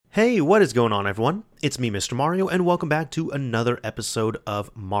Hey, what is going on, everyone? It's me, Mr. Mario, and welcome back to another episode of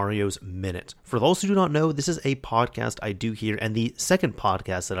Mario's Minute. For those who do not know, this is a podcast I do here, and the second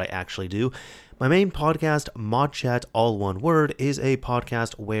podcast that I actually do. My main podcast, Mod Chat, all one word, is a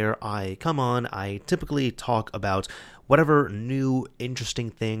podcast where I come on. I typically talk about whatever new, interesting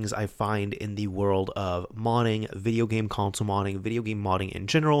things I find in the world of modding, video game console modding, video game modding in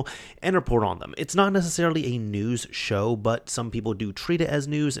general, and report on them. It's not necessarily a news show, but some people do treat it as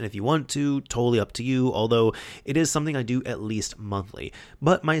news, and if you want to, totally up to you, although it is something I do at least monthly.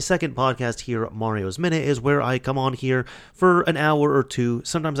 But my second podcast here, Mario's Minute, is where I come on here for an hour or two.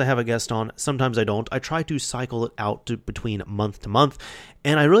 Sometimes I have a guest on, sometimes I don't. I try to cycle it out between month to month,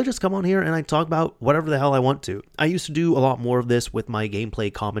 and I really just come on here and I talk about whatever the hell I want to. I used to do a lot more of this with my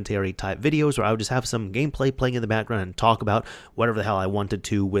gameplay commentary type videos where I would just have some gameplay playing in the background and talk about whatever the hell I wanted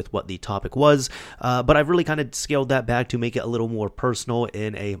to with what the topic was. But I've really kind of scaled that back to make it a little more personal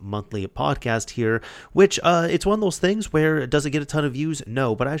in a monthly podcast here, which it's one of those things where does it get a ton of views?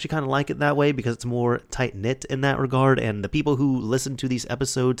 No, but I actually kind of like it that way because it's more tight-knit in that regard, and the people who listen to these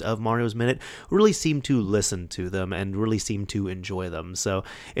episodes of Mario's Minute really seem to listen to them and really seem to enjoy them. So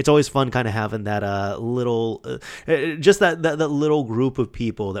it's always fun kind of having that little, just that little group of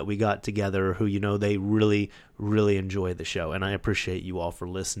people that we got together who, you know, they really, really enjoy the show. And I appreciate you all for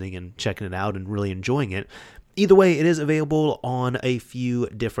listening and checking it out and really enjoying it. Either way, it is available on a few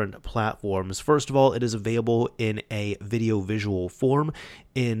different platforms. First of all, it is available in a video visual form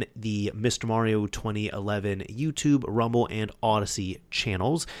in the Mr. Mario 2011 YouTube, Rumble, and Odyssey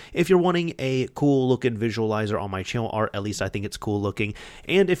channels. If you're wanting a cool looking visualizer on my channel, or at least I think it's cool looking,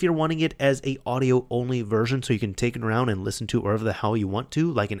 and if you're wanting it as a audio only version so you can take it around and listen to it wherever the hell you want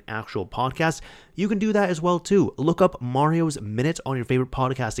to, like an actual podcast, you can do that as well too. Look up Mario's Minute on your favorite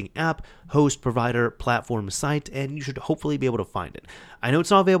podcasting app, host, provider, platform, site, and you should hopefully be able to find it. I know it's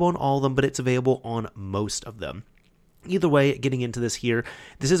not available on all of them, but it's available on most of them. Either way, getting into this here,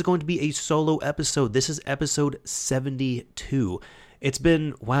 this is going to be a solo episode. This is episode 72. It's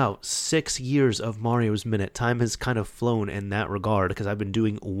been, 6 years of Mario's Minute. Time has kind of flown in that regard because I've been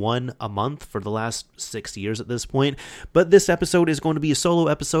doing one a month for the last 6 years at this point. But this episode is going to be a solo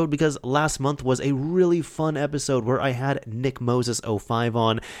episode because last month was a really fun episode where I had Nick Moses 05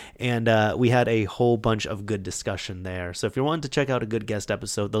 on, and we had a whole bunch of good discussion there. So if you're wanting to check out a good guest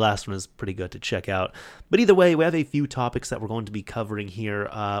episode, the last one is pretty good to check out. But either way, we have a few topics that we're going to be covering here,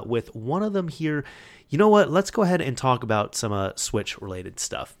 with one of them here. You know what? Let's go ahead and talk about some Switch-related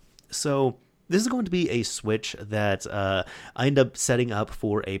stuff. So this is going to be a Switch that I end up setting up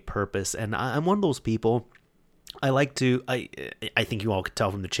for a purpose, and I'm one of those people. I think you all could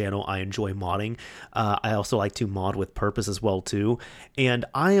tell from the channel, I enjoy modding. I also like to mod with purpose as well too. And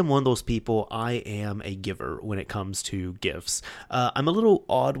I am one of those people, I am a giver when it comes to gifts. I'm a little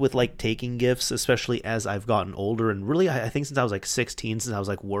odd with like taking gifts, especially as I've gotten older. And really, I think since I was like 16, since I was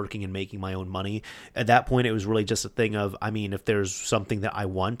like working and making my own money, at that point, it was really just a thing of, if there's something that I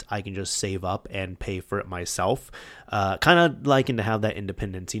want, I can just save up and pay for it myself. Kind of liking to have that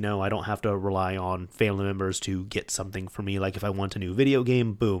independence, I don't have to rely on family members to get something for me. Like if I want a new video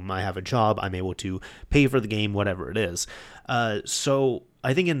game, boom, I have a job, I'm able to pay for the game, whatever it is. So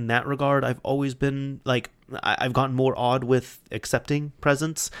I think in that regard, I've always been like, I've gotten more odd with accepting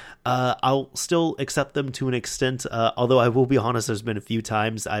presents. I'll still accept them to an extent, although I will be honest, there's been a few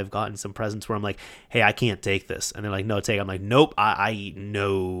times I've gotten some presents where I'm like, hey, I can't take this. And they're like, no, take it. I'm like, nope,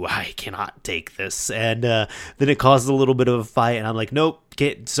 I cannot take this. And then it causes a little bit of a fight, and I'm like, nope,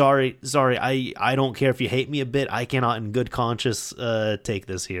 sorry, I don't care if you hate me a bit. I cannot in good conscience take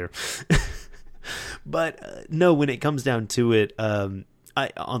this here. But no, when it comes down to it,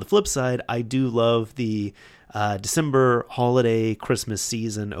 on the flip side, I do love the December holiday Christmas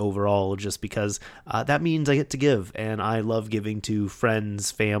season overall, just because that means I get to give, and I love giving to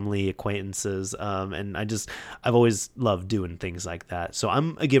friends, family, acquaintances, and I've always loved doing things like that. So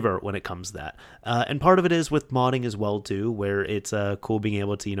I'm a giver when it comes to that. And part of it is with modding as well too, where it's cool being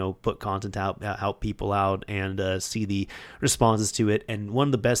able to put content out, help people out, and see the responses to it. And one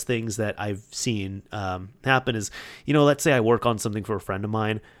of the best things that I've seen happen is, let's say I work on something for a friend of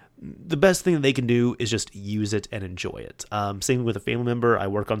mine. The best thing that they can do is just use it and enjoy it. Same with a family member. I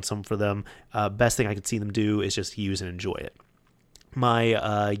work on some for them. Best thing I could see them do is just use and enjoy it.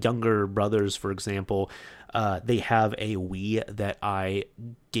 My younger brothers, for example, they have a Wii that I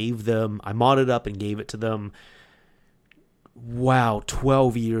gave them. I modded up and gave it to them wow,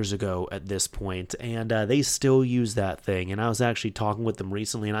 12 years ago at this point, and they still use that thing. And I was actually talking with them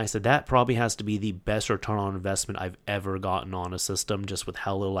recently, and I said that probably has to be the best return on investment I've ever gotten on a system, just with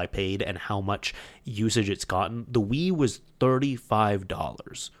how little I paid and how much usage it's gotten. The Wii was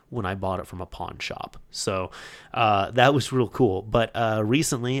 $35 when I bought it from a pawn shop, so that was real cool. But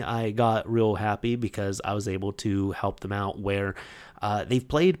recently I got real happy because I was able to help them out where they've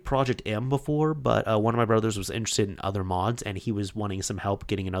played Project M before, but one of my brothers was interested in other mods, and he was wanting some help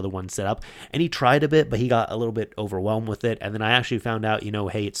getting another one set up. And he tried a bit, but he got a little bit overwhelmed with it. And then I actually found out,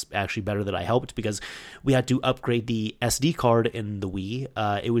 hey, it's actually better that I helped, because we had to upgrade the SD card in the Wii.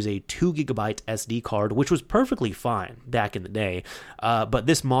 It was a 2 gigabyte SD card, which was perfectly fine back in the day. But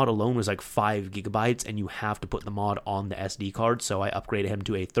this mod alone was like 5 gigabytes, and you have to put the mod on the SD card. So I upgraded him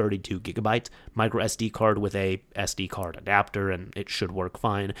to a 32 gigabyte micro SD card with a SD card adapter, and it should work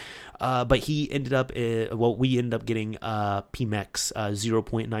fine. But he ended up, we ended up getting PMEX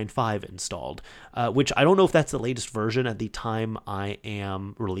 0.95 installed, which I don't know if that's the latest version at the time I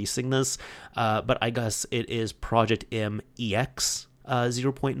am releasing this, but I guess it is Project MeX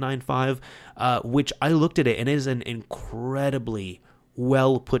 0.95, which I looked at it, and it is an incredibly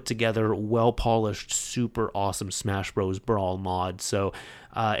well put together, well polished, super awesome Smash Bros. Brawl mod. So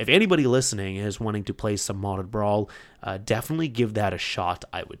if anybody listening is wanting to play some modded Brawl, definitely give that a shot,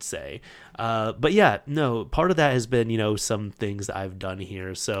 I would say. But yeah, no, part of that has been, some things that I've done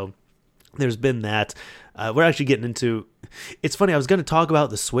here. So there's been that. We're actually getting into... It's funny, I was going to talk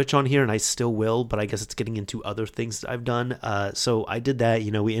about the Switch on here, and I still will, but I guess it's getting into other things that I've done. So I did that,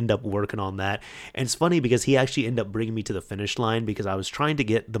 we end up working on that. And it's funny because he actually ended up bringing me to the finish line, because I was trying to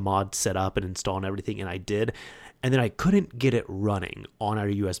get the mod set up and install and everything, and I did. And then I couldn't get it running on our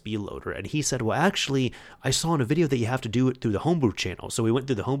USB loader. And he said, well, actually, I saw in a video that you have to do it through the homebrew channel. So we went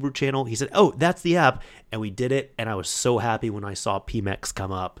through the homebrew channel. He said, oh, that's the app. And we did it. And I was so happy when I saw PMEX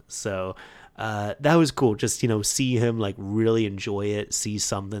come up. So that was cool. Just, see him like really enjoy it, see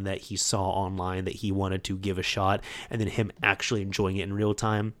something that he saw online that he wanted to give a shot, and then him actually enjoying it in real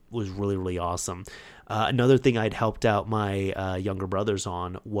time was really, really awesome. Another thing I'd helped out my younger brothers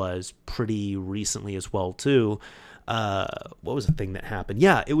on was pretty recently as well too. What was the thing that happened?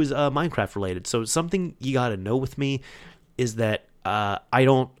 Yeah, it was Minecraft related. So something you got to know with me is that I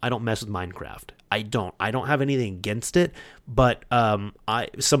don't mess with Minecraft. I don't have anything against it, but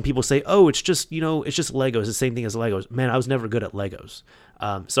some people say, oh, it's just Legos, the same thing as Legos. Man, I was never good at Legos.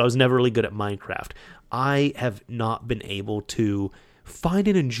 So I was never really good at Minecraft. I have not been able to find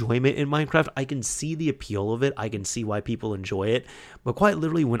an enjoyment in Minecraft. I can see the appeal of it. I can see why people enjoy it. But quite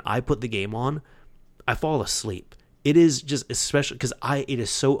literally, when I put the game on, I fall asleep. It is just, especially because it is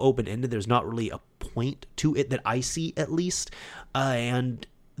so open-ended, there's not really a point to it that I see, at least. And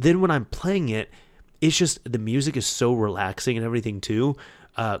then when I'm playing it, it's just, the music is so relaxing and everything too.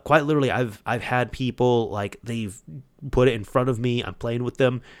 Quite literally, I've had people, like, they've put it in front of me, I'm playing with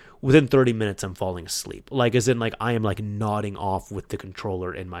them. Within 30 minutes, I'm falling asleep. Like, as in, like, I am, like, nodding off with the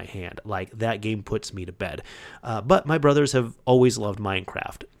controller in my hand. Like, that game puts me to bed. But my brothers have always loved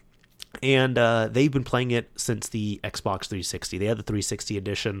Minecraft. And they've been playing it since the Xbox 360. They had the 360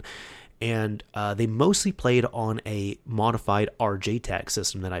 edition. And they mostly played on a modified RJTAG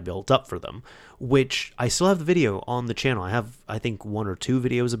system that I built up for them, which I still have the video on the channel. I have, I think, 1 or 2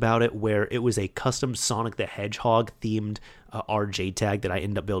 videos about it, where it was a custom Sonic the Hedgehog themed RJTAG that I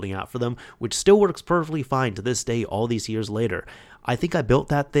ended up building out for them, which still works perfectly fine to this day, all these years later. I think I built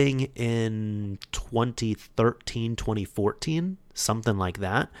that thing in 2013, 2014, something like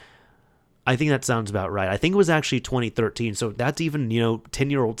that. I think that sounds about right. I think it was actually 2013, so that's even,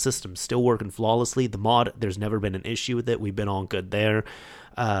 10-year-old system, still working flawlessly. The mod, there's never been an issue with it. We've been all good there.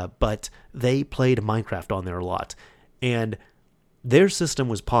 But they played Minecraft on there a lot. And their system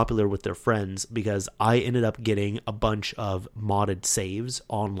was popular with their friends because I ended up getting a bunch of modded saves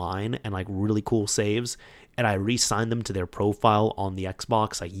online, and like really cool saves. And I re-signed them to their profile on the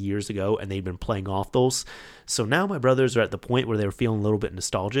Xbox like years ago, and they've been playing off those. So now my brothers are at the point where they're feeling a little bit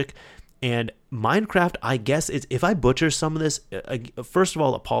nostalgic. And Minecraft, I guess, if I butcher some of this, first of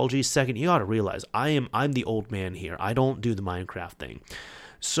all, apologies. Second, you got to realize I'm the old man here. I don't do the Minecraft thing.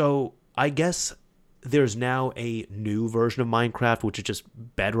 So I guess there's now a new version of Minecraft, which is just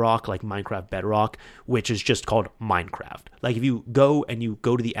Bedrock, like Minecraft Bedrock, which is just called Minecraft. Like if you go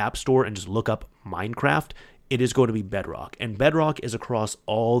to the App Store and just look up Minecraft, it is going to be Bedrock. And Bedrock is across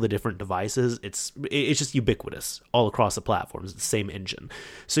all the different devices. It's just ubiquitous all across the platforms. It's the same engine.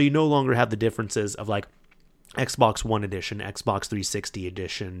 So you no longer have the differences of like Xbox One edition, Xbox 360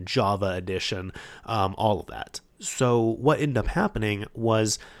 edition, Java edition, all of that. So what ended up happening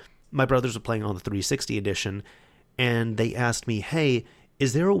was my brothers were playing on the 360 edition, and they asked me, hey,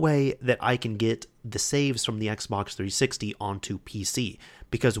 is there a way that I can get the saves from the Xbox 360 onto PC?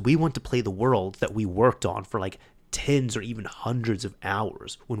 Because we want to play the world that we worked on for like tens or even hundreds of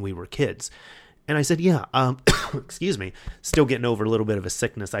hours when we were kids. And I said, yeah, excuse me, still getting over a little bit of a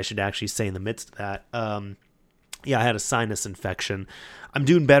sickness, I should actually say, in the midst of that. Yeah, I had a sinus infection. I'm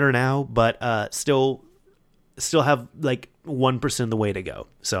doing better now, but still have like 1% of the way to go.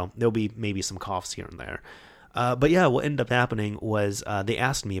 So there'll be maybe some coughs here and there. But yeah, what ended up happening was they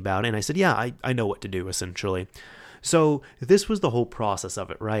asked me about it, and I said, yeah, I know what to do, essentially. So this was the whole process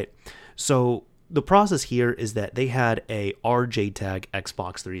of it, right? So the process here is that they had a RJTAG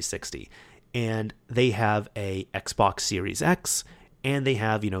Xbox 360, and they have a Xbox Series X, and they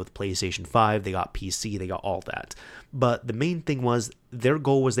have, the PlayStation 5, they got PC, they got all that. But the main thing was, their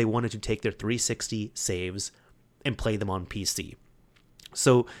goal was they wanted to take their 360 saves and play them on PC.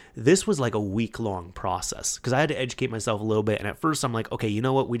 So this was like a week-long process, because I had to educate myself a little bit, and at first I'm like, okay, you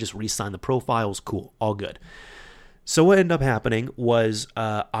know what, we just re-signed the profiles, cool, all good. So what ended up happening was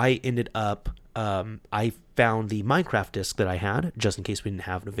I found the Minecraft disc that I had, just in case we didn't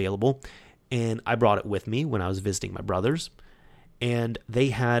have it available, and I brought it with me when I was visiting my brothers, and they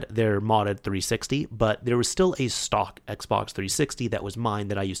had their modded 360, but there was still a stock Xbox 360 that was mine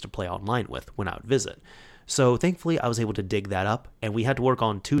that I used to play online with when I would visit. So thankfully, I was able to dig that up, and we had to work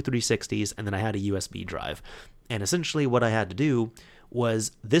on two 360s, and then I had a USB drive. And essentially what I had to do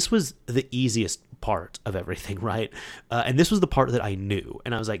was, this was the easiest part of everything, right? And this was the part that I knew.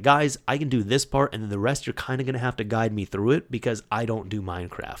 And I was like, guys, I can do this part, and then the rest you're kind of going to have to guide me through it, because I don't do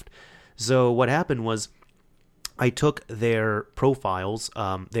Minecraft. So what happened was, I took their profiles,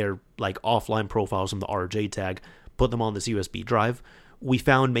 their like offline profiles from the RJTAG, put them on this USB drive. We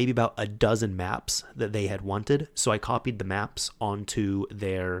found maybe about a dozen maps that they had wanted. So I copied the maps onto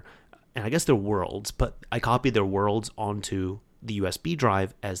their, and I guess their worlds, but I copied their worlds onto the USB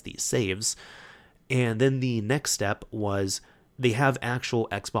drive as these saves. And then the next step was, they have actual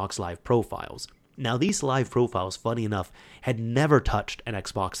Xbox Live profiles. Now these live profiles, funny enough, had never touched an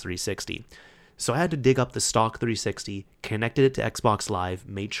Xbox 360. So I had to dig up the stock 360, connected it to Xbox Live,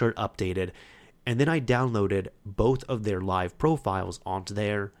 made sure it updated, and then I downloaded both of their live profiles onto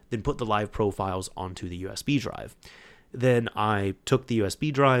there, then put the live profiles onto the USB drive. Then I took the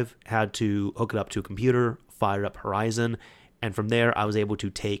USB drive, had to hook it up to a computer, fire up Horizon, and from there I was able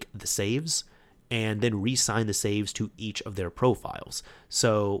to take the saves and then re-sign the saves to each of their profiles.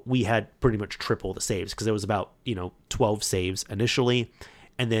 So we had pretty much triple the saves, because there was about 12 saves initially,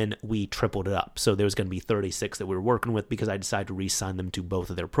 and then we tripled it up. So there was going to be 36 that we were working with, because I decided to re-sign them to both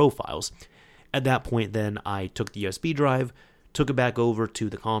of their profiles. At that point, then I took the USB drive, took it back over to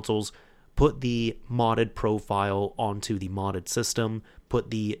the consoles, put the modded profile onto the modded system, put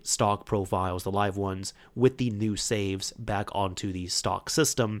the stock profiles, the live ones, with the new saves back onto the stock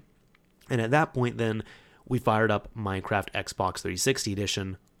system. And at that point, then we fired up Minecraft Xbox 360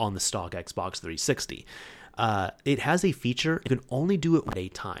 Edition on the stock Xbox 360. It has a feature, you can only do it at a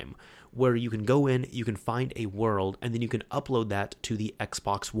time, where you can go in, you can find a world, and then you can upload that to the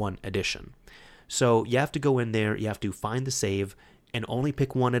Xbox One edition. So you have to go in there, you have to find the save, and only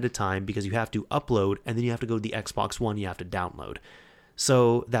pick one at a time, because you have to upload, and then you have to go to the Xbox One, you have to download.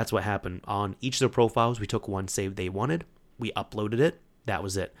 So that's what happened. On each of their profiles, we took one save they wanted, we uploaded it, that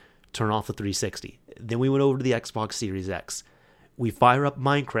was it. Turn off the 360. Then we went over to the Xbox Series X. We fire up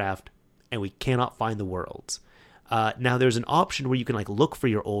Minecraft, and we cannot find the worlds. Now there's an option where you can look for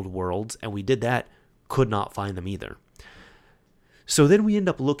your old worlds, and we did that, could not find them either. So then we end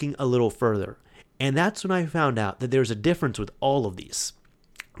up looking a little further, and that's when I found out that there's a difference with all of these.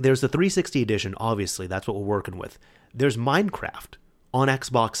 There's the 360 edition, obviously, that's what we're working with. There's Minecraft on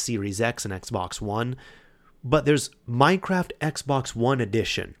Xbox Series X and Xbox One, but there's Minecraft Xbox One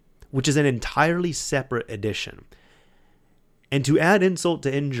edition, which is an entirely separate edition. And to add insult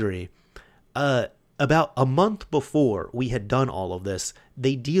to injury, about a month before we had done all of this,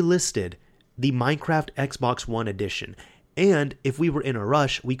 they delisted the Minecraft Xbox One edition. And if we were in a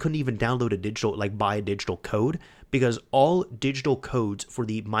rush, we couldn't even download a digital, buy a digital code, because all digital codes for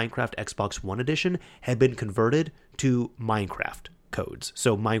the Minecraft Xbox One edition had been converted to Minecraft codes,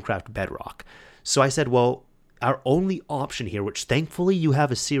 so Minecraft Bedrock. So I said, well, our only option here, which thankfully you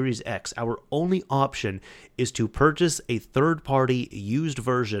have a Series X, our only option is to purchase a third-party used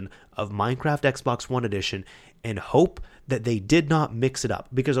version of Minecraft Xbox One Edition and hope that they did not mix it up,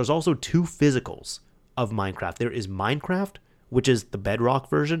 because there's also two physicals of Minecraft. There is Minecraft, which is the Bedrock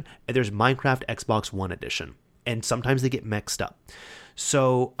version, and there's Minecraft Xbox One Edition. and sometimes they get mixed up.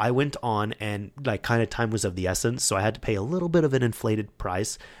 So I went on and like kind of time was of the essence. So I had to pay a little bit of an inflated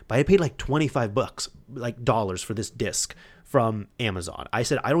price, but I paid like $25, like dollars for this disc from Amazon. I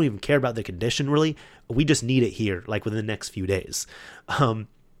said, I don't even care about the condition really. We just need it here, like within the next few days.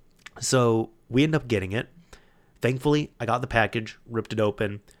 So we ended up getting it. Thankfully, I got the package, ripped it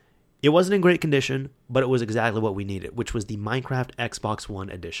open. It wasn't in great condition, but it was exactly what we needed, which was the Minecraft Xbox One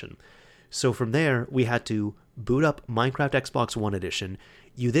edition. So from there, we had to boot up Minecraft Xbox One edition.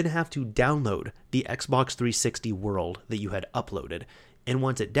 You then have to download the Xbox 360 world that you had uploaded. And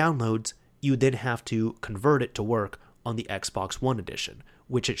once it downloads, you then have to convert it to work on the Xbox One edition,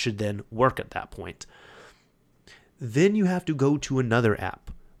 which it should then work at that point. Then you have to go to another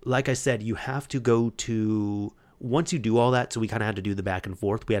app. Like I said, you have to go to... Once you do all that, so we kind of had to do the back and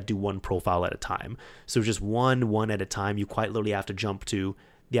forth, we had to do one profile at a time. So just one at a time. You quite literally have to jump to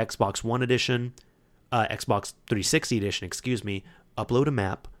the Xbox One edition, Xbox 360 edition, upload a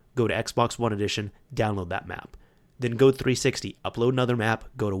map, go to Xbox One edition, download that map. Then go to 360, upload another map,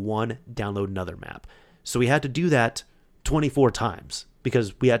 go to One, download another map. So we had to do that 24 times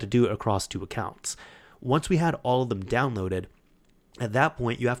because we had to do it across 2 accounts. Once we had all of them downloaded, at that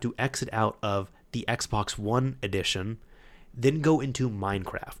point you have to exit out of the Xbox One edition, then go into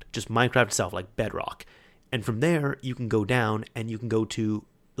Minecraft, just Minecraft itself, like Bedrock. And from there, you can go down and you can go to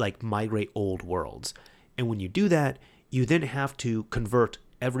like migrate old worlds. And when you do that, you then have to convert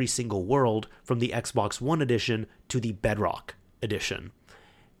every single world from the Xbox One edition to the Bedrock edition.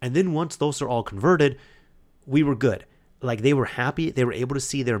 And then once those are all converted, we were good. Like they were happy, they were able to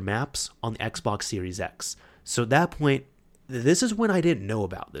see their maps on the Xbox Series X. So at that point, this is when I didn't know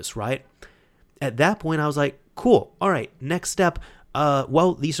about this, right? At that point, I was like, cool. All right, next step.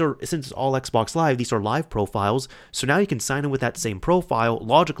 Well, these are, since it's all Xbox Live, these are live profiles. So now you can sign in with that same profile.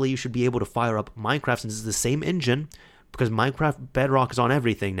 Logically, you should be able to fire up Minecraft since it's the same engine because Minecraft Bedrock is on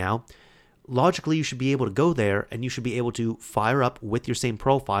everything now. Logically, you should be able to go there and you should be able to fire up with your same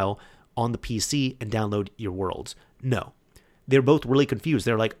profile on the PC and download your worlds. No. They're both really confused.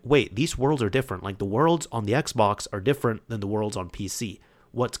 They're like, wait, these worlds are different. Like the worlds on the Xbox are different than the worlds on PC.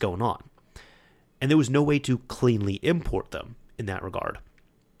 What's going on? And there was no way to cleanly import them in that regard.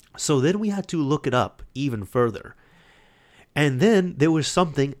 So then we had to look it up even further. And then there was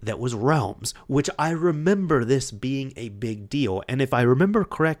something that was realms, which I remember this being a big deal. And if I remember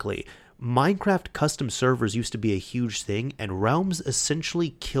correctly, Minecraft custom servers used to be a huge thing, and realms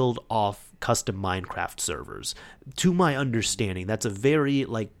essentially killed off custom Minecraft servers. To my understanding, that's a very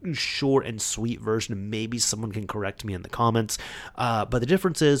short and sweet version. Maybe someone can correct me in the comments. But the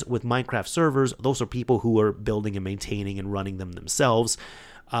difference is with Minecraft servers, those are people who are building and maintaining and running them themselves.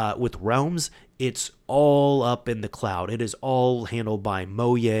 With realms, it's all up in the cloud. It is all handled by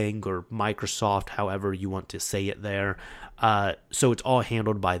Mojang or Microsoft, however you want to say it there. So it's all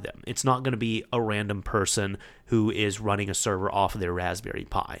handled by them. It's not going to be a random person who is running a server off of their Raspberry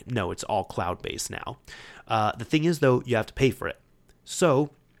Pi. No, it's all cloud-based now. The thing is, though, you have to pay for it. So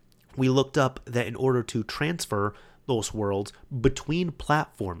we looked up that in order to transfer those worlds between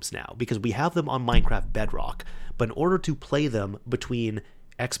platforms now, because we have them on Minecraft Bedrock, but in order to play them between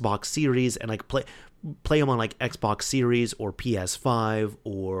Xbox Series and play them on Xbox Series or PS5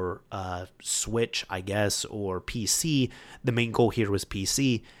 or Switch, I guess, or PC. The main goal here was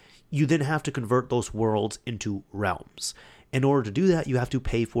PC. You then have to convert those worlds into realms. In order to do that, you have to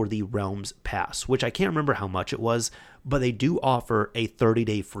pay for the Realms Pass, which I can't remember how much it was, but they do offer a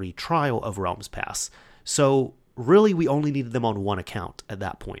 30-day free trial of Realms Pass. So really, we only needed them on one account at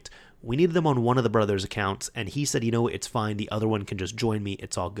that point. We needed them on one of the brothers' accounts, and he said, it's fine. The other one can just join me.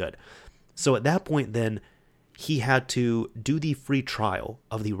 It's all good. So at that point, then, he had to do the free trial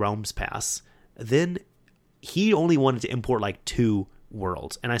of the Realms Pass. Then he only wanted to import 2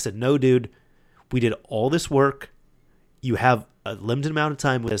 worlds. And I said, no, dude, we did all this work. You have a limited amount of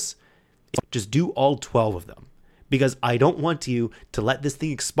time with this. Just do all 12 of them. Because I don't want you to let this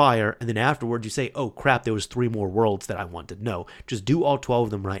thing expire and then afterwards you say, oh crap, there was 3 more worlds that I wanted. No, just do all 12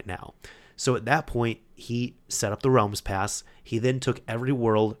 of them right now. So at that point, he set up the Realms Pass. He then took every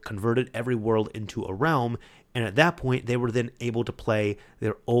world, converted every world into a realm, and at that point, they were then able to play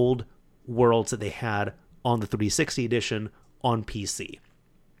their old worlds that they had on the 360 edition on PC.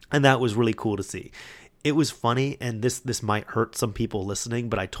 And that was really cool to see. It was funny, and this might hurt some people listening,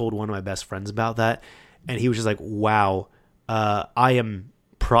 but I told one of my best friends about that, and he was just like, wow, I am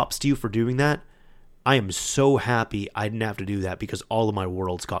props to you for doing that. I am so happy I didn't have to do that because all of my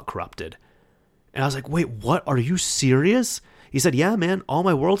worlds got corrupted. And I was like, wait, what? Are you serious? He said, yeah, man, all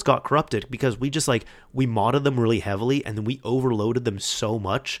my worlds got corrupted because we modded them really heavily and then we overloaded them so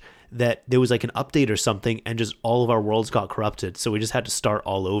much that there was like an update or something and just all of our worlds got corrupted. So we just had to start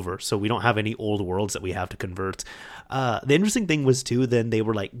all over. So we don't have any old worlds that we have to convert. The interesting thing was too, then they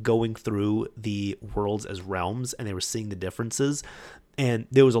were like going through the worlds as realms and they were seeing the differences. And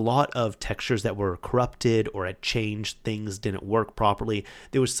there was a lot of textures that were corrupted or had changed. Things didn't work properly.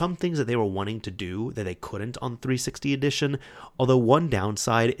 There was some things that they were wanting to do that they couldn't on 360 edition. Although one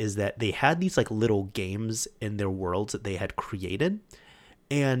downside is that they had these like little games in their worlds that they had created.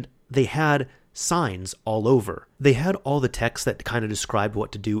 And they had signs all over. They had all the text that kind of described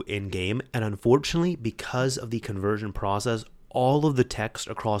what to do in game. And unfortunately, because of the conversion process, all of the text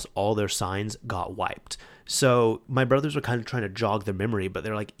across all their signs got wiped. So my brothers were kind of trying to jog their memory, but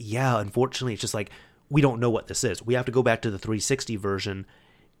they're like, yeah, unfortunately, it's just like, we don't know what this is. We have to go back to the 360 version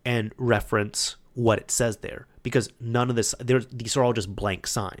and reference what it says there because none of this, these are all just blank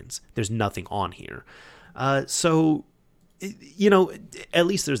signs. There's nothing on here. So, you know, at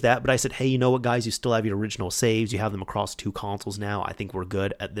least there's that. But I said, hey, you know what, guys, you still have your original saves. You have them across 2 consoles now. I think we're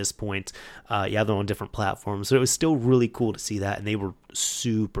good at this point. You have them on different platforms. So it was still really cool to see that. And they were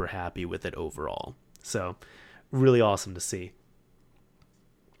super happy with it overall. So really awesome to see.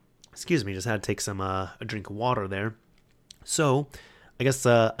 Excuse me, just had to take a drink of water there. So I guess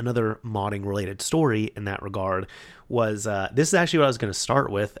another modding related story in that regard was this is actually what I was going to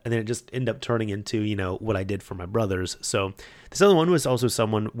start with, and then it just ended up turning into, you know, what I did for my brothers. So this other one was also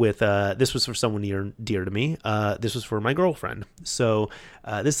someone with this was for someone dear to me. This was for my girlfriend. So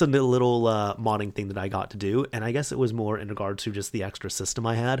this is a little modding thing that I got to do, and I guess it was more in regard to just the extra system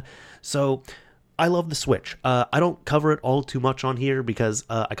I had. So I love the Switch. I don't cover it all too much on here because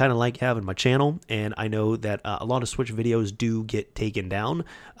I kind of like having my channel, and I know that a lot of Switch videos do get taken down.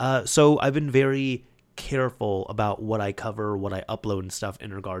 So I've been very careful about what I cover, what I upload and stuff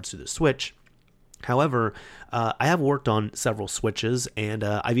in regards to the Switch. However, I have worked on several Switches, and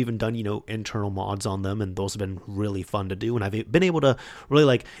I've even done, you know, internal mods on them, and those have been really fun to do, and I've been able to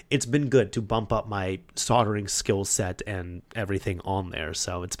really, it's been good to bump up my soldering skill set and everything on there,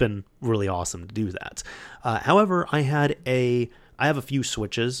 so it's been really awesome to do that. However, I have a few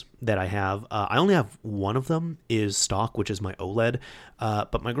Switches that I have. I only have one of them is stock, which is my OLED.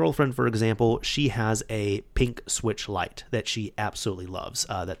 But my girlfriend, for example, she has a pink Switch Lite that she absolutely loves.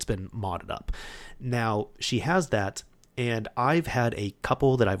 That's been modded up. Now, she has that, and I've had a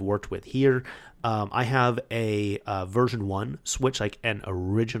couple that I've worked with here. I have a version 1 Switch, like an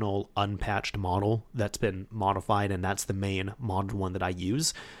original unpatched model that's been modified, and that's the main modded one that I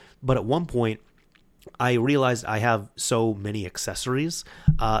use. But at one point, I realized I have so many accessories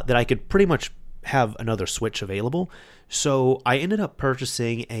that I could pretty much have another Switch available. So I ended up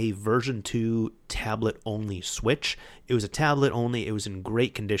purchasing a version 2 tablet-only Switch. It was a tablet only. It was in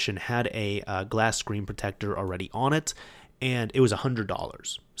great condition, had a glass screen protector already on it, and it was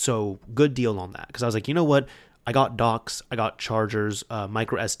 $100. So good deal on that, because I was like, you know what? I got docks, I got chargers,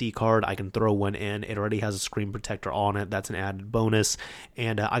 micro SD card, I can throw one in. It already has a screen protector on it. That's an added bonus.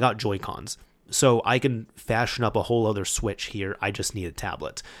 And I got Joy-Cons. So I can fashion up a whole other Switch here. I just need a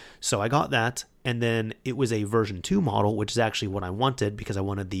tablet. So I got that, and then it was a version 2 model, which is actually what I wanted because I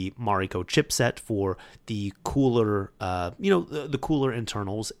wanted the Mariko chipset for the cooler, the cooler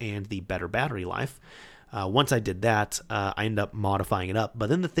internals and the better battery life. Once I did that, I ended up modifying it up. But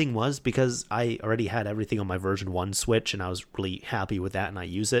then the thing was, because I already had everything on my version 1 Switch, and I was really happy with that, and I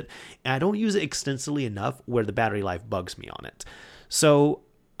use it, and I don't use it extensively enough where the battery life bugs me on it. So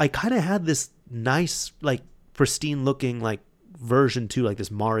I kind of had this nice, pristine looking, version 2, this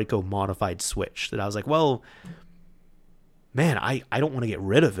Mariko modified Switch that I was like, well, man, I don't want to get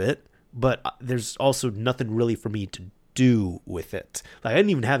rid of it, but there's also nothing really for me to do with it. I didn't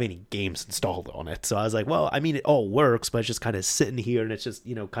even have any games installed on it. So I was like, well, I mean, it all works, but it's just kind of sitting here, and it's just,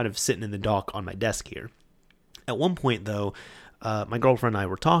 kind of sitting in the dock on my desk here. At one point, though, my girlfriend and I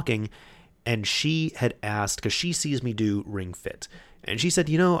were talking, and she had asked, because she sees me do Ring Fit, and she said,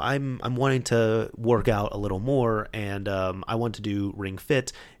 I'm wanting to work out a little more, and I want to do Ring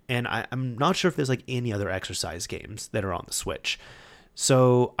Fit, and I'm not sure if there's any other exercise games that are on the Switch.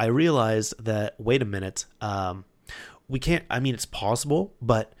 So I realized that, wait a minute, we can't, it's possible,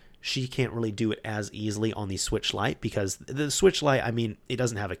 but she can't really do it as easily on the Switch Lite, because the Switch Lite, it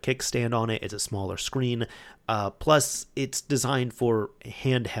doesn't have a kickstand on it. It's a smaller screen. Plus, it's designed for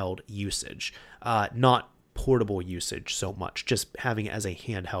handheld usage, not portable usage so much, just having it as a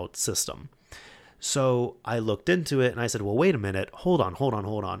handheld system. So I looked into it and I said, well, wait a minute, hold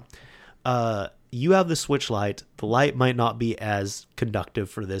on. you have the Switch Lite. The light might not be as conductive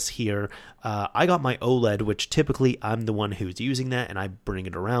for this here. I got my OLED, which typically I'm the one who's using that, and I bring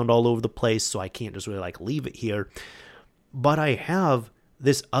it around all over the place, so I can't just really like leave it here. But I have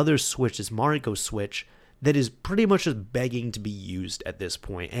this other Switch, this Mario Switch, that is pretty much just begging to be used at this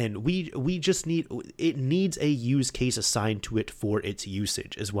point. And we just it needs a use case assigned to it for its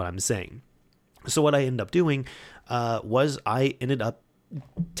usage, is what I'm saying. So what I ended up doing was I ended up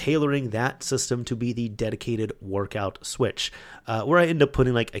tailoring that system to be the dedicated workout Switch, where I ended up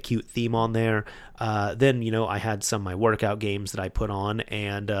putting like a cute theme on there. Then, I had some of my workout games that I put on,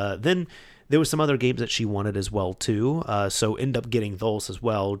 and then there was some other games that she wanted as well too, so end up getting those as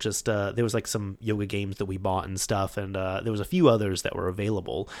well. Just there was like some yoga games that we bought and stuff, and there was a few others that were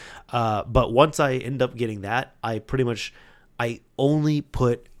available. But once I end up getting that, I only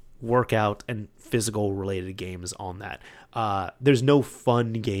put workout and physical related games on that. There's no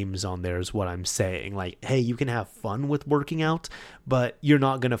fun games on there is what I'm saying. Like, hey, you can have fun with working out, but you're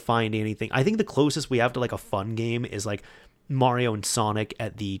not going to find anything. I think the closest we have to like a fun game is like Mario and Sonic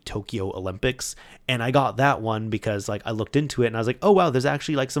at the Tokyo Olympics, and I got that one because like I looked into it and I was like, oh wow, there's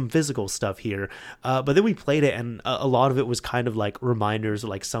actually like some physical stuff here. But then we played it, and a lot of it was kind of like reminders of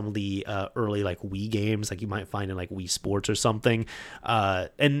like some of the early like Wii games, like you might find in like Wii Sports or something.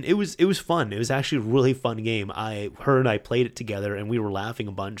 And it was fun. It was actually a really fun game. Her and I played it together, and we were laughing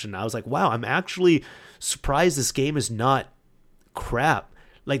a bunch. And I was like, wow, I'm actually surprised this game is not crap.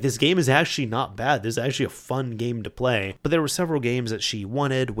 Like, this game is actually not bad. This is actually a fun game to play. But there were several games that she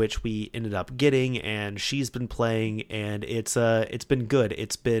wanted, which we ended up getting, and she's been playing, and it's been good.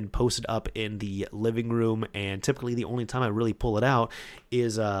 It's been posted up in the living room, and typically the only time I really pull it out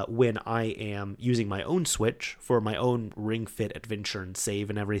is when I am using my own Switch for my own Ring Fit adventure and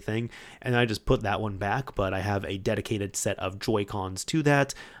save and everything, and I just put that one back, but I have a dedicated set of Joy-Cons to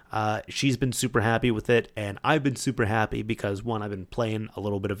that. She's been super happy with it, and I've been super happy because, one, I've been playing a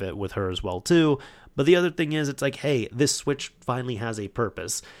little bit of it with her as well too, but the other thing is, it's like, hey, this Switch finally has a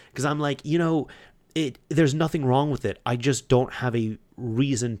purpose, because I'm like, there's nothing wrong with it, I just don't have a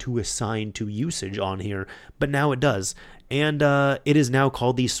reason to assign to usage on here, but now it does, and it is now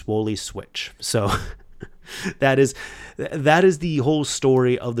called the Swoley Switch, so... That is the whole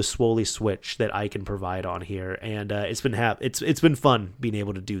story of the Swoley Switch that I can provide on here, and it's been fun being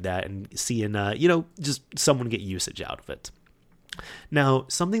able to do that and seeing just someone get usage out of it. Now,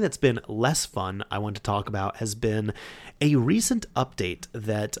 something that's been less fun I want to talk about has been a recent update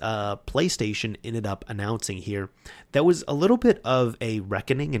that PlayStation ended up announcing here that was a little bit of a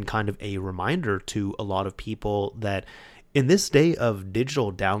reckoning and kind of a reminder to a lot of people that in this day of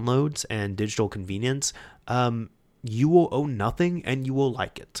digital downloads and digital convenience, you will own nothing and you will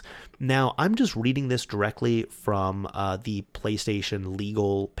like it. Now, I'm just reading this directly from the PlayStation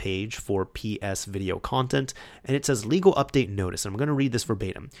legal page for PS video content, and it says legal update notice. I'm going to read this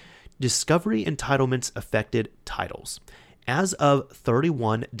verbatim. Discovery entitlements affected titles. As of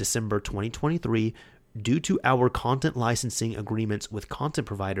 31 December 2023, due to our content licensing agreements with content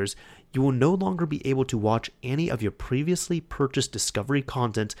providers, you will no longer be able to watch any of your previously purchased Discovery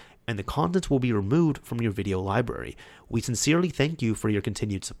content, and the content will be removed from your video library. We sincerely thank you for your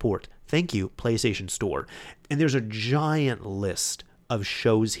continued support. Thank you, PlayStation Store. And there's a giant list of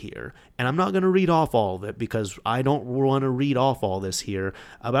shows here, and I'm not going to read off all of it because I don't want to read off all this here,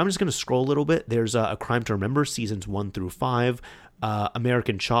 but I'm just going to scroll a little bit. There's A Crime to Remember, seasons 1 through 5,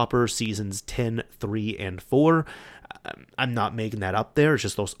 American Chopper, seasons 10, 3, and 4. I'm not making that up there. It's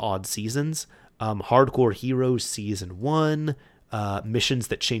just those odd seasons. Hardcore Heroes, season 1. Missions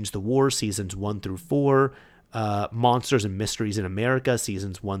That Change the War, seasons 1 through 4. Monsters and Mysteries in America,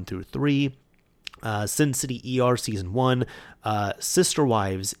 seasons 1 through 3. Sin City ER, season 1. Sister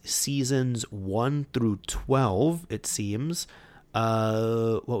Wives, seasons 1 through 12, it seems.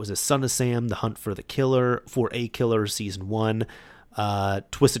 What was it? Son of Sam, The Hunt for a Killer, season 1.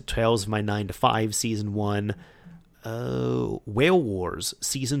 Twisted Tales of My 9 to 5, season 1. Whale Wars,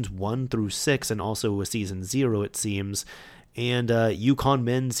 seasons 1 through 6, and also a season 0, it seems. And Yukon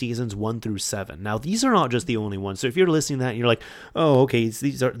Men, seasons 1 through 7. Now, these are not just the only ones. So if you're listening to that and you're like, oh, okay,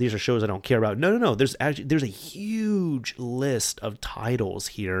 these are shows I don't care about. No. There's a huge list of titles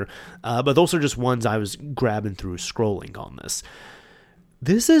here. But those are just ones I was grabbing through scrolling on this.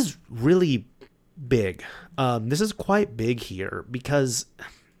 This is really big. This is quite big here because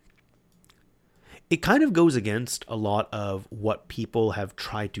it kind of goes against a lot of what people have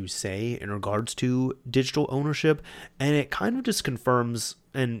tried to say in regards to digital ownership, and it kind of just confirms,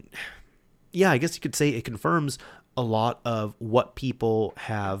 and yeah, I guess you could say it confirms a lot of what people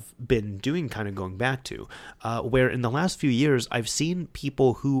have been doing, kind of going back to, where in the last few years, I've seen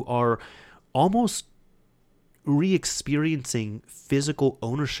people who are almost re-experiencing physical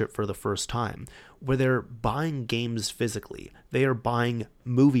ownership for the first time, where they're buying games physically, they are buying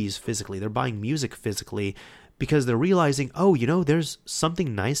movies physically, they're buying music physically, because they're realizing, oh, there's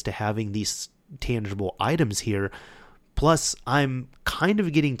something nice to having these tangible items here. Plus, I'm kind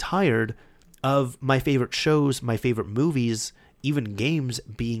of getting tired of my favorite shows, my favorite movies, even games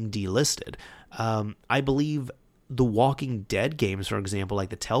being delisted. I believe the Walking Dead games, for example, like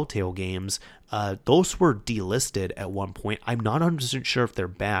the Telltale games, those were delisted at one point. I'm not 100% sure if they're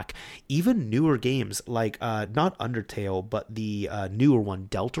back. Even newer games like, not Undertale, but the newer one,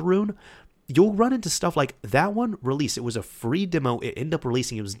 Deltarune, you'll run into stuff like that one released. It was a free demo. It ended up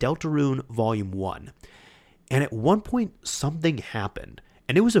releasing. It was Deltarune Volume 1. And at one point, something happened.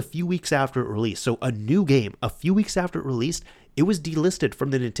 And it was a few weeks after it released. So a new game, a few weeks after it released, it was delisted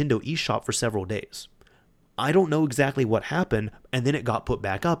from the Nintendo eShop for several days. I don't know exactly what happened, and then it got put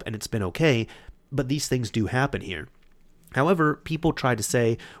back up, and it's been okay, but these things do happen here. However, people try to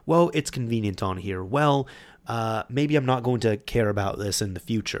say, well, it's convenient on here. Well, maybe I'm not going to care about this in the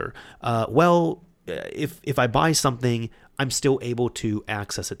future. If I buy something, I'm still able to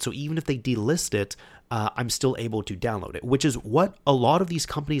access it. So even if they delist it, I'm still able to download it, which is what a lot of these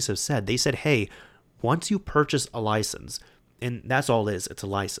companies have said. They said, hey, once you purchase a license, and that's all it is, it's a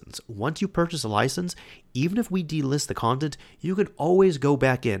license. Once you purchase a license, even if we delist the content, you can always go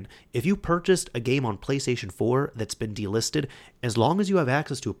back in. If you purchased a game on PlayStation 4 that's been delisted, as long as you have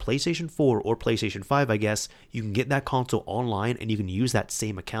access to a PlayStation 4 or PlayStation 5, I guess, you can get that console online and you can use that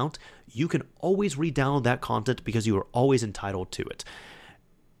same account. You can always re-download that content because you are always entitled to it.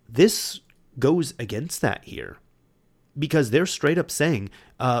 This goes against that here because they're straight up saying,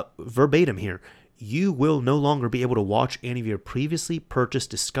 verbatim here, you will no longer be able to watch any of your previously purchased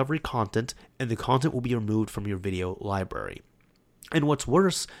Discovery content, and the content will be removed from your video library. And what's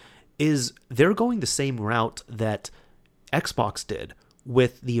worse is they're going the same route that Xbox did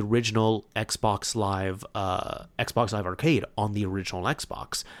with the original Xbox Live Arcade on the original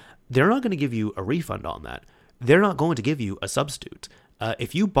Xbox. They're not going to give you a refund on that. They're not going to give you a substitute.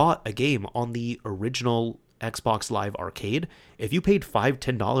 If you bought a game on the original Xbox Live Arcade, if you paid $5,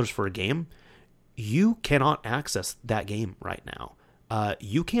 $10 for a game, you cannot access that game right now.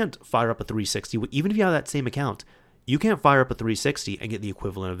 You can't fire up a 360. Even if you have that same account, you can't fire up a 360 and get the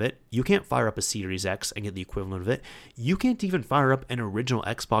equivalent of it. You can't fire up a Series X and get the equivalent of it. You can't even fire up an original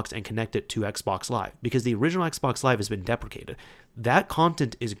Xbox and connect it to Xbox Live because the original Xbox Live has been deprecated. That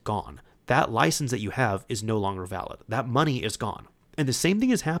content is gone. That license that you have is no longer valid. That money is gone. And the same thing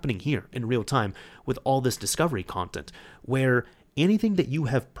is happening here in real time with all this Discovery content, where anything that you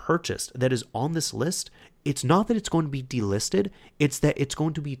have purchased that is on this list, it's not that it's going to be delisted, it's that it's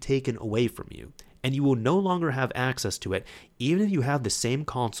going to be taken away from you. And you will no longer have access to it, even if you have the same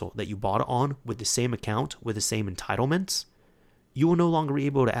console that you bought it on with the same account, with the same entitlements, you will no longer be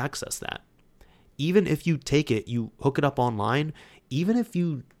able to access that. Even if you take it, you hook it up online, even if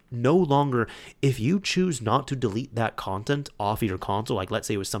you if you choose not to delete that content off of your console, like let's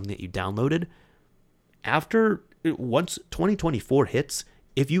say it was something that you downloaded, once 2024 hits,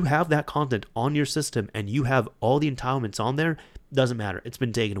 if you have that content on your system and you have all the entitlements on there, doesn't matter. It's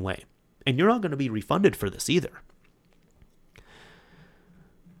been taken away. And you're not going to be refunded for this either.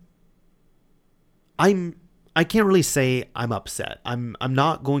 I can't really say I'm upset. I'm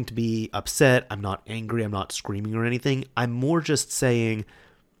not going to be upset. I'm not angry. I'm not screaming or anything. I'm more just saying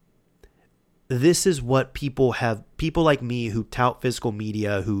this is what people like me who tout physical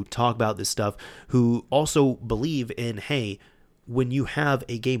media, who talk about this stuff, who also believe in, hey, when you have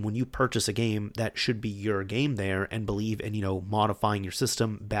a game, when you purchase a game, that should be your game there, and believe in, modifying your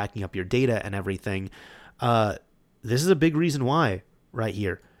system, backing up your data and everything. This is a big reason why right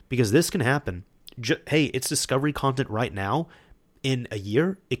here, because this can happen. Hey, it's Discovery content right now. In a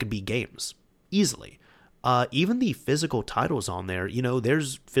year, it could be games easily. Even the physical titles on there,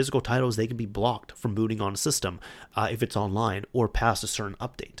 there's physical titles, they can be blocked from booting on a system if it's online or past a certain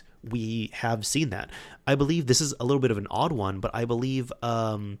update. We have seen that. I believe this is a little bit of an odd one, but I believe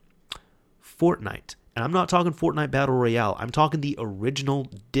Fortnite, and I'm not talking Fortnite Battle Royale, I'm talking the original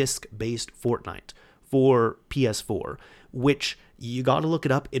disc-based Fortnite for PS4, which you got to look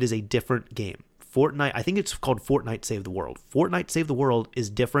it up. It is a different game. Fortnite, I think it's called Fortnite Save the World. Fortnite Save the World is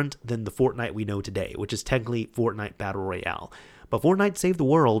different than the Fortnite we know today, which is technically Fortnite Battle Royale. But Fortnite Save the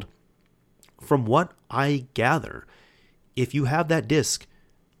World, from what I gather, if you have that disc,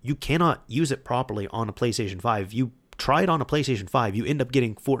 you cannot use it properly on a PlayStation 5. If you try it on a PlayStation 5, you end up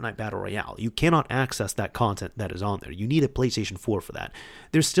getting Fortnite Battle Royale. You cannot access that content that is on there. You need a PlayStation 4 for that.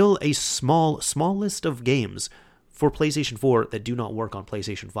 There's still a small list of games for PlayStation 4 that do not work on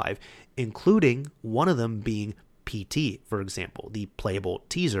PlayStation 5, including one of them being PT, for example, the playable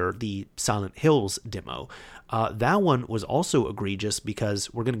teaser, the Silent Hills demo. That one was also egregious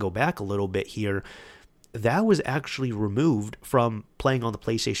because we're going to go back a little bit here. That was actually removed from playing on the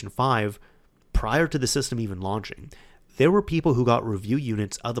PlayStation 5 prior to the system even launching. There were people who got review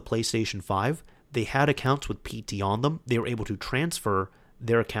units of the PlayStation 5. They had accounts with PT on them. They were able to transfer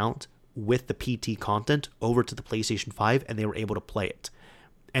their account with the PT content over to the PlayStation 5, and they were able to play it.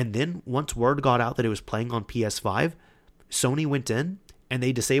 And then once word got out that it was playing on PS5, Sony went in and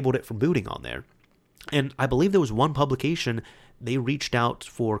they disabled it from booting on there. And I believe there was one publication, they reached out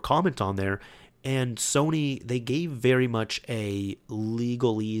for comment on there, and Sony, they gave very much a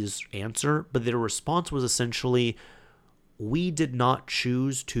legalese answer, but their response was essentially, we did not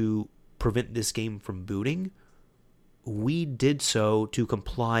choose to prevent this game from booting. We did so to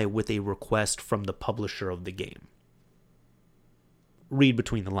comply with a request from the publisher of the game. Read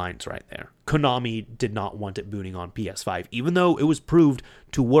between the lines right there. Konami did not want it booting on PS5, even though it was proved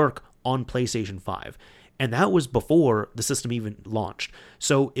to work on PlayStation 5. And that was before the system even launched.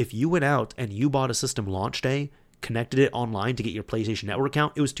 So if you went out and you bought a system launch day, connected it online to get your PlayStation Network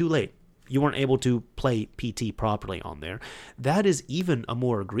account, it was too late. You weren't able to play PT properly on there. That is even a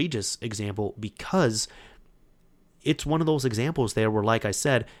more egregious example because it's one of those examples there where, like I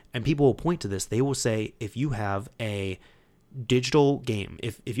said, and people will point to this, they will say if you have a digital game,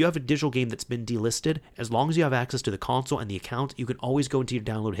 if you have a digital game that's been delisted, as long as you have access to the console and the account, you can always go into your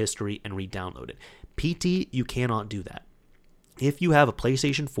download history and re-download it. PT, you cannot do that. If you have a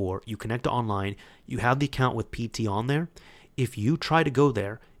PlayStation 4, you connect to online, you have the account with PT on there, if you try to go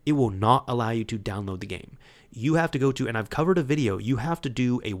there, it will not allow you to download the game. You have to go to, and I've covered a video, you have to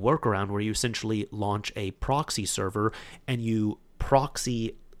do a workaround where you essentially launch a proxy server and you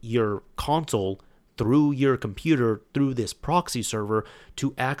proxy your console through your computer through this proxy server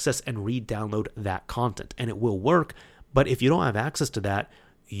to access and re-download that content. And it will work, but if you don't have access to that,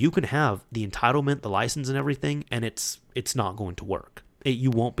 you can have the entitlement, the license and everything, and it's not going to work.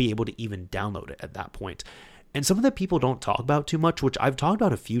 You won't be able to even download it at that point. And something that people don't talk about too much, which I've talked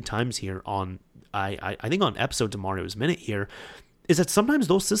about a few times here on, I think on episodes of Mario's Minute here, is that sometimes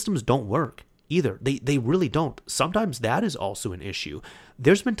those systems don't work either. They really don't. Sometimes that is also an issue.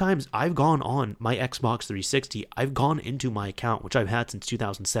 There's been times I've gone on my Xbox 360, I've gone into my account, which I've had since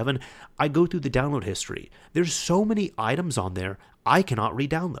 2007, I go through the download history. There's so many items on there I cannot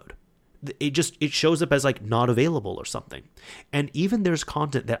re-download. It shows up as like not available or something. And even there's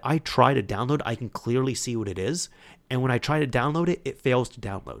content that I try to download, I can clearly see what it is, and when I try to download it, it fails to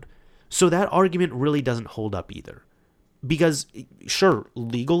download. So that argument really doesn't hold up either. Because sure,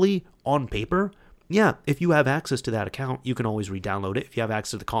 legally, on paper, yeah, if you have access to that account, you can always re-download it. If you have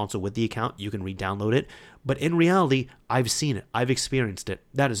access to the console with the account, you can re-download it. But in reality, I've seen it. I've experienced it.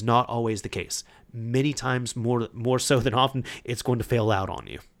 That is not always the case. Many times, more so than often, it's going to fail out on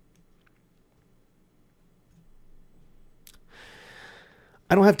you.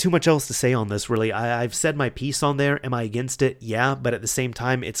 I don't have too much else to say on this, really. I've said my piece on there. Am I against it? Yeah, but at the same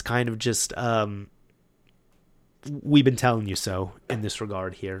time, it's kind of just... we've been telling you so in this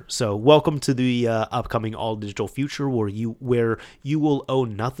regard here. So welcome to the upcoming all digital future where you will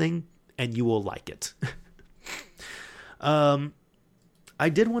own nothing and you will like it. I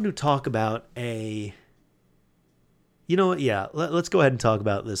did want to talk about let's go ahead and talk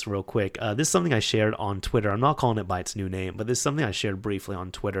about this real quick. This is something I shared on Twitter. I'm not calling it by its new name, but this is something I shared briefly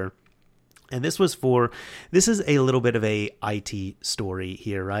on Twitter. And this is a little bit of a IT story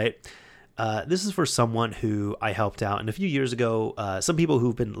here, right? This is for someone who I helped out. And a few years ago, some people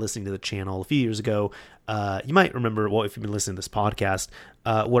who've been listening to the channel a few years ago, you might remember, well, if you've been listening to this podcast,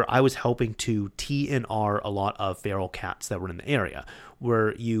 where I was helping to TNR a lot of feral cats that were in the area,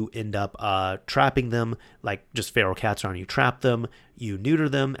 where you end up trapping them, like just feral cats around, you trap them, you neuter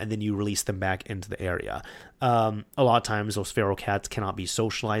them, and then you release them back into the area. A lot of times those feral cats cannot be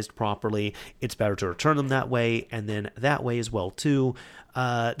socialized properly. It's better to return them that way, and then that way as well too.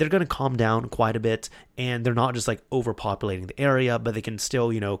 They're going to calm down quite a bit, and they're not just like overpopulating the area, but they can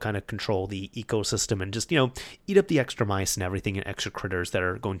still, kind of control the ecosystem and just, eat up the extra mice and everything and extra critters that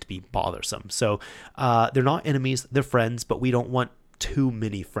are going to be bothersome. So they're not enemies, they're friends, but we don't want too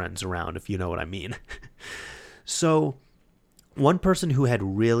many friends around, if you know what I mean. So one person who had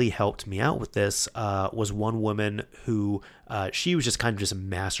really helped me out with this was one woman who she was just kind of just a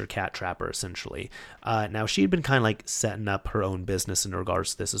master cat trapper, essentially. Now, she had been kind of like setting up her own business in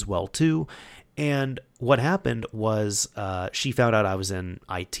regards to this as well, too. And what happened was she found out I was in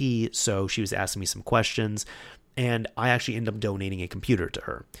IT, so she was asking me some questions, and I actually ended up donating a computer to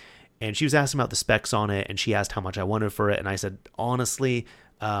her. And she was asking about the specs on it, and she asked how much I wanted for it. And I said, honestly,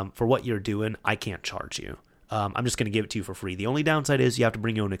 for what you're doing, I can't charge you. I'm just going to give it to you for free. The only downside is you have to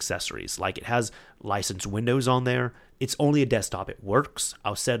bring your own accessories. Like, it has licensed Windows on there. It's only a desktop. It works.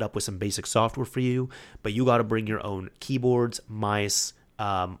 I'll set it up with some basic software for you, but you got to bring your own keyboards, mice,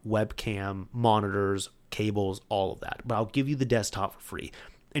 webcam, monitors, cables, all of that. But I'll give you the desktop for free.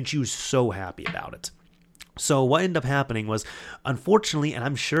 And she was so happy about it. So what ended up happening was, unfortunately, and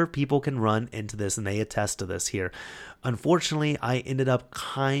I'm sure people can run into this and they attest to this here, unfortunately, I ended up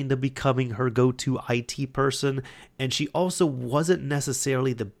kind of becoming her go-to IT person, and she also wasn't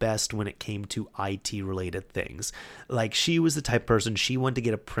necessarily the best when it came to IT-related things. Like, she was the type of person, she wanted to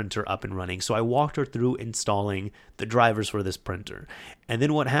get a printer up and running, so I walked her through installing the drivers for this printer. And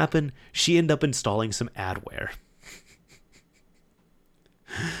then what happened? She ended up installing some adware.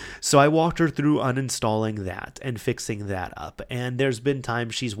 So I walked her through uninstalling that and fixing that up. And there's been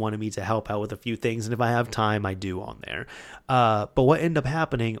times she's wanted me to help out with a few things. And if I have time, I do on there. But what ended up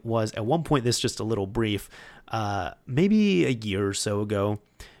happening was, at one point, this is just a little brief, maybe a year or so ago,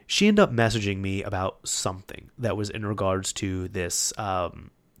 she ended up messaging me about something that was in regards to this,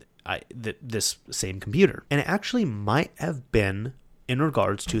 this same computer. And it actually might have been in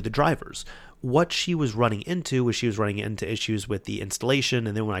regards to the drivers. What she was running into was she was running into issues with the installation,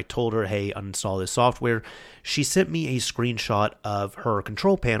 and then when I told her, hey, uninstall this software, she sent me a screenshot of her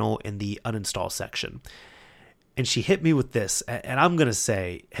control panel in the uninstall section. And she hit me with this, and I'm going to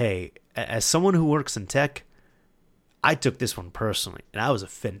say, hey, as someone who works in tech, I took this one personally, and I was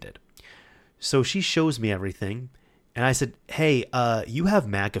offended. So she shows me everything, and I said, hey, you have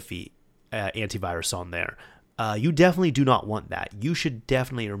McAfee antivirus on there. You definitely do not want that. You should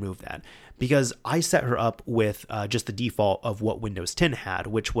definitely remove that, because I set her up with just the default of what Windows 10 had,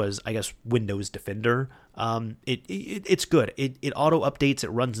 which was, I guess, Windows Defender. It's good. It auto updates. It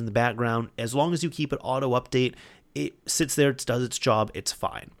runs in the background. As long as you keep it auto update, it sits there. It does its job. It's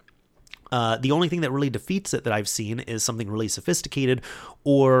fine. The only thing that really defeats it that I've seen is something really sophisticated,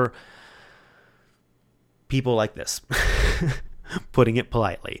 or people like this. Putting it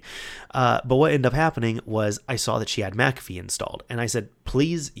politely. But what ended up happening was I saw that she had McAfee installed, and I said,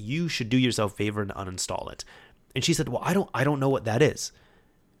 please, you should do yourself a favor and uninstall it. And she said, well, I don't know what that is.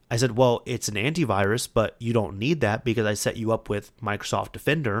 I said, well, it's an antivirus, but you don't need that because I set you up with Microsoft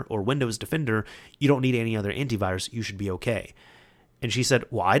Defender or Windows Defender. You don't need any other antivirus. You should be okay. And she said,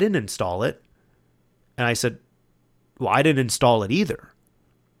 well, I didn't install it. And I said, well, I didn't install it either.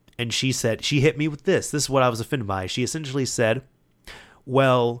 And she said, she hit me with this. This is what I was offended by. She essentially said,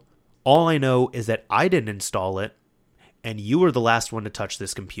 well, all I know is that I didn't install it, and you were the last one to touch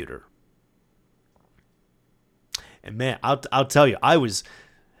this computer. And man, I'll tell you, I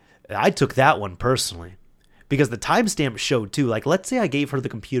took that one personally, because the timestamp showed too. Like, let's say I gave her the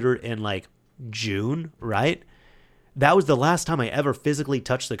computer in like June, right? That was the last time I ever physically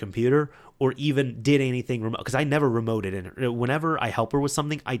touched the computer or even did anything remote, because I never remoted in it. Whenever I help her with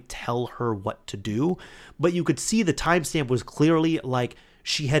something, I tell her what to do. But you could see the timestamp was clearly like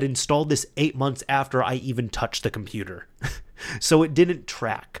she had installed this 8 months after I even touched the computer. So it didn't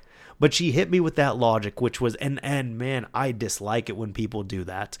track. But she hit me with that logic, which was, and man, I dislike it when people do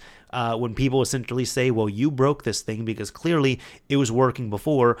that. When people essentially say, well, you broke this thing because clearly it was working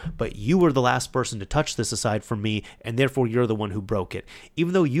before, but you were the last person to touch this aside from me, and therefore you're the one who broke it.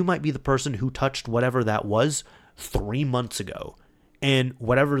 Even though you might be the person who touched whatever that was 3 months ago. And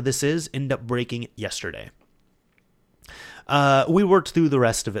whatever this is ended up breaking yesterday. We worked through the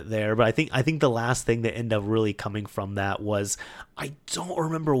rest of it there, but I think the last thing that ended up really coming from that was, I don't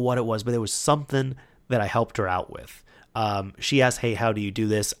remember what it was, but there was something that I helped her out with. She asked, hey, how do you do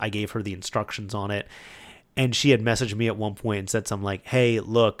this? I gave her the instructions on it, and she had messaged me at one point and said something like, hey,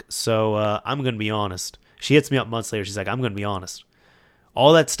 look, so I'm going to be honest. She hits me up months later. She's like, I'm going to be honest.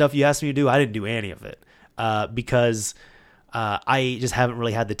 All that stuff you asked me to do, I didn't do any of it because I just haven't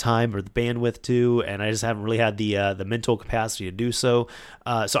really had the time or the bandwidth to, and I just haven't really had the mental capacity to do so.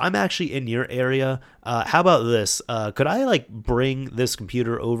 So I'm actually in your area. How about this? Could I like bring this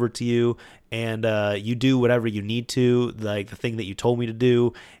computer over to you, and you do whatever you need to, like the thing that you told me to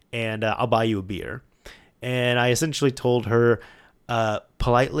do, and I'll buy you a beer. And I essentially told her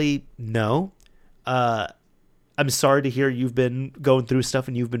politely, no. I'm sorry to hear you've been going through stuff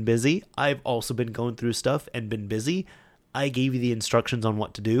and you've been busy. I've also been going through stuff and been busy. I gave you the instructions on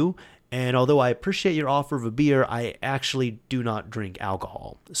what to do, and although I appreciate your offer of a beer, I actually do not drink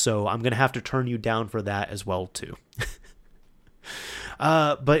alcohol, so I'm going to have to turn you down for that as well, too.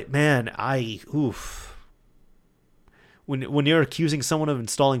 But man, when you're accusing someone of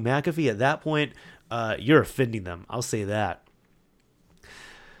installing McAfee, at that point, you're offending them. I'll say that.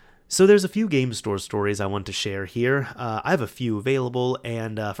 So there's a few game store stories I want to share here. I have a few available,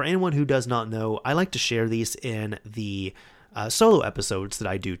 and for anyone who does not know, I like to share these in the solo episodes that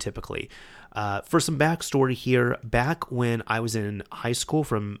I do typically. For some backstory here, back when I was in high school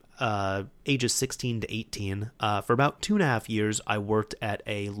from ages 16 to 18, for about 2.5 years, I worked at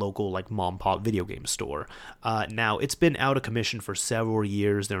a local mom pop video game store. Now it's been out of commission for several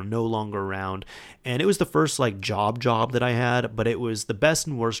years. They're no longer around, and it was the first job that I had, but it was the best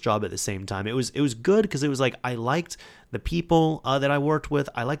and worst job at the same time. It was good because it was I liked the people that I worked with.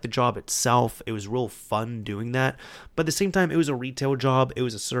 I liked the job itself. It was real fun doing that. But at the same time, it was a retail job. It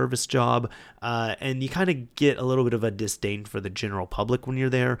was a service job. And you kind of get a little bit of a disdain for the general public when you're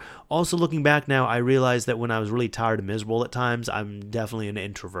there. Also, looking back now, I realized that when I was really tired and miserable at times, I'm definitely an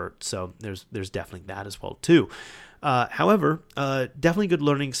introvert. So there's definitely that as well, too. However, definitely good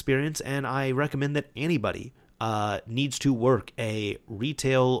learning experience. And I recommend that anybody needs to work a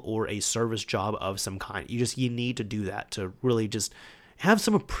retail or a service job of some kind. You need to do that to really just have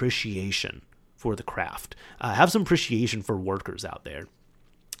some appreciation for the craft, have some appreciation for workers out there.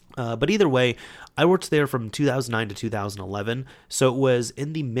 But either way, I worked there from 2009 to 2011, so it was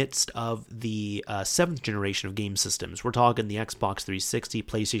in the midst of the 7th generation of game systems. We're talking the Xbox 360,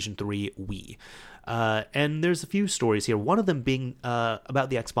 PlayStation 3, Wii. And there's a few stories here, one of them being about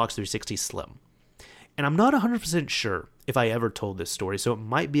the Xbox 360 Slim. And I'm not 100% sure if I ever told this story, so it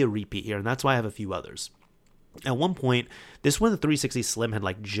might be a repeat here, and that's why I have a few others. At one point, this one, the 360 Slim, had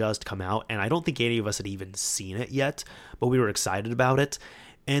just come out, and I don't think any of us had even seen it yet, but we were excited about it.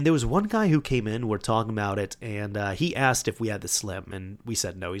 And there was one guy who came in, we're talking about it, and he asked if we had the Slim, and we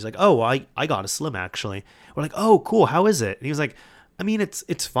said no. He's like, oh, I got a Slim, actually. We're like, oh, cool, how is it? And he was like, I mean,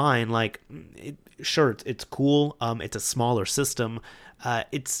 it's fine, sure, it's cool, it's a smaller system,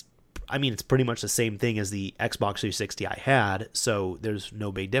 it's pretty much the same thing as the Xbox 360 I had, so there's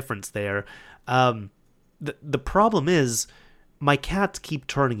no big difference there. The problem is, my cats keep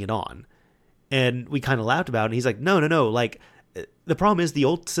turning it on, and we kind of laughed about it, and he's like, no, the problem is the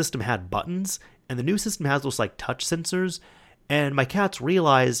old system had buttons, and the new system has those touch sensors, and my cats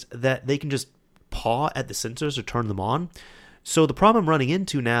realized that they can just paw at the sensors to turn them on. So the problem I'm running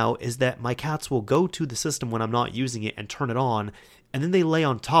into now is that my cats will go to the system when I'm not using it and turn it on, and then they lay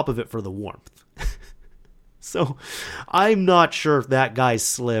on top of it for the warmth. So I'm not sure if that guy's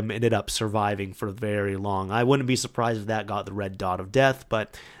Slim ended up surviving for very long. I wouldn't be surprised if that got the red dot of death,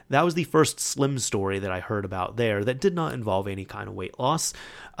 but that was the first Slim story that I heard about there that did not involve any kind of weight loss.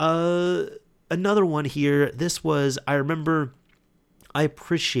 Another one here, this was, I remember I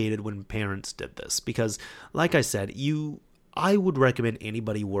appreciated when parents did this because, like I said, I would recommend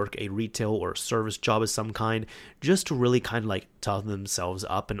anybody work a retail or service job of some kind just to really kind of toughen themselves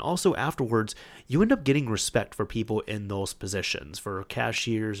up. And also afterwards, you end up getting respect for people in those positions, for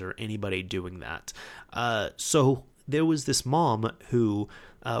cashiers or anybody doing that. So there was this mom who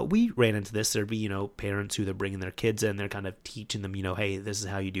we ran into this. There'd be, parents who they're bringing their kids in. They're kind of teaching them, hey, this is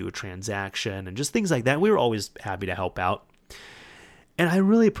how you do a transaction and just things like that. We were always happy to help out. And I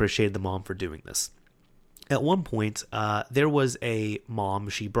really appreciated the mom for doing this. At one point, there was a mom,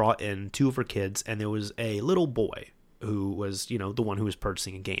 she brought in 2 of her kids, and there was a little boy who was, the one who was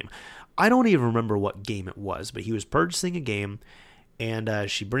purchasing a game. I don't even remember what game it was, but he was purchasing a game, and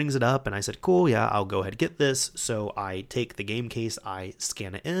she brings it up, and I said, cool, yeah, I'll go ahead and get this. So I take the game case, I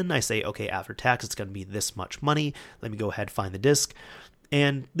scan it in, I say, okay, after tax, it's going to be this much money. Let me go ahead and find the disc.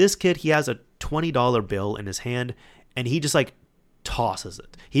 And this kid, he has a $20 bill in his hand, and he just tosses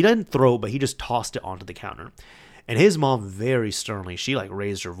it. He didn't throw it, but he just tossed it onto the counter. And his mom very sternly, she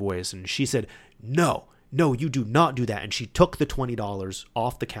raised her voice and she said, no, you do not do that. And she took the $20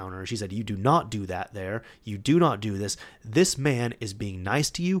 off the counter. She said, you do not do that there. You do not do this. This man is being nice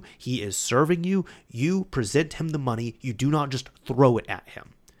to you. He is serving you. You present him the money. You do not just throw it at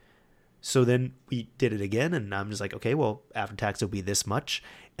him. So then we did it again, and I'm just like, okay, well, after tax, it'll be this much.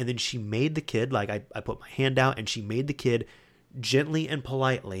 And then she made the kid, I put my hand out, and she made the kid gently and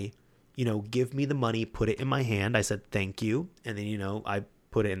politely, give me the money, put it in my hand. I said, thank you. And then, I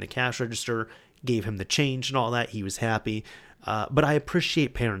put it in the cash register, gave him the change and all that. He was happy. But I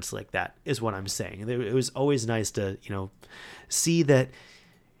appreciate parents like that is what I'm saying. It was always nice to, see that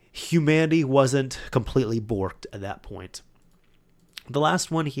humanity wasn't completely borked at that point. The last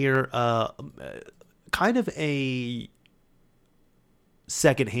one here, kind of a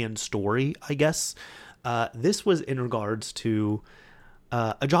secondhand story, I guess. This was in regards to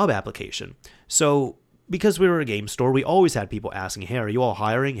a job application. So because we were a game store, we always had people asking, hey, are you all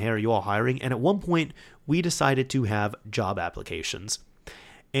hiring? Hey, are you all hiring? And at one point, we decided to have job applications.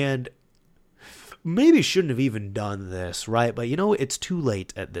 And maybe shouldn't have even done this, right? But it's too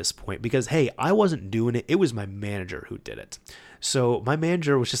late at this point because, hey, I wasn't doing it. It was my manager who did it. So my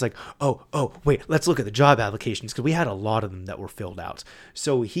manager was just like, oh, wait, let's look at the job applications because we had a lot of them that were filled out.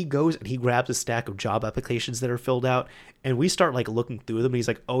 So he goes and he grabs a stack of job applications that are filled out, and we start like looking through them. And he's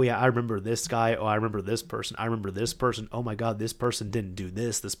like, oh yeah, I remember this guy. Oh, I remember this person. I remember this person. Oh my God, this person didn't do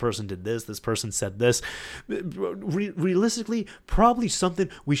this. This person did this. This person said this. Realistically, probably something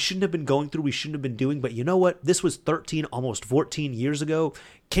we shouldn't have been going through. We shouldn't have been doing. But you know what? This was 13, almost 14 years ago.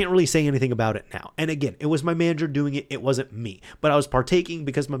 Can't really say anything about it now. And again, it was my manager doing it. It wasn't me. But I was partaking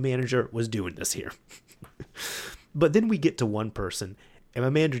because my manager was doing this here. But then we get to one person, and my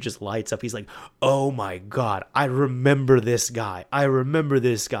manager just lights up. He's like, oh my God, I remember this guy. I remember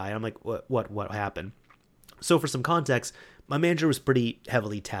this guy. And I'm like, what happened? So for some context, my manager was pretty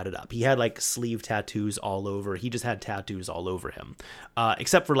heavily tatted up. He had like sleeve tattoos all over. He just had tattoos all over him.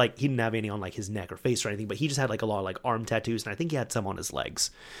 Except for like, he didn't have any on like his neck or face or anything, but he just had like a lot of like arm tattoos. And I think he had some on his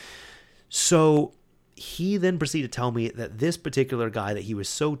legs. So he then proceeded to tell me that this particular guy that he was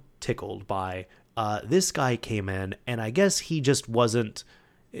so tickled by, this guy came in, and I guess he just wasn't,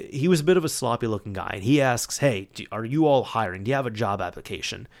 he was a bit of a sloppy looking guy. And he asks, hey, are you all hiring? Do you have a job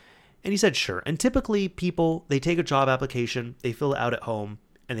application? And he said, sure. And typically people, they take a job application, they fill it out at home,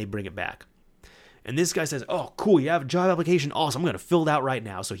 and they bring it back. And this guy says, oh, cool, you have a job application? Awesome, I'm going to fill it out right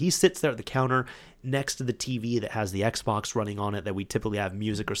now. So he sits there at the counter next to the TV that has the Xbox running on it that we typically have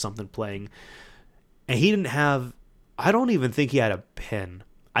music or something playing. And he didn't have, I don't even think he had a pen.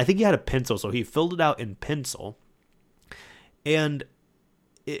 I think he had a pencil, so he filled it out in pencil. And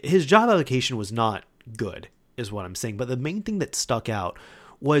his job application was not good, is what I'm saying. But the main thing that stuck out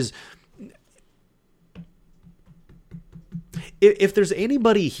was, if there's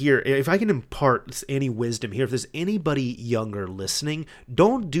anybody here, if I can impart any wisdom here, if there's anybody younger listening,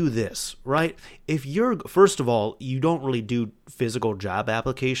 don't do this, right? If you're, first of all, you don't really do physical job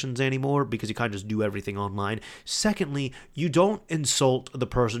applications anymore because you kind of just do everything online. Secondly, you don't insult the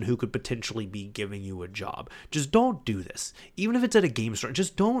person who could potentially be giving you a job. Just don't do this. Even if it's at a game store,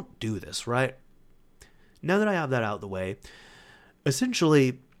 just don't do this, right? Now that I have that out of the way,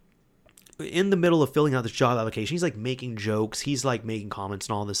 essentially, in the middle of filling out this job application, he's like making jokes, he's like making comments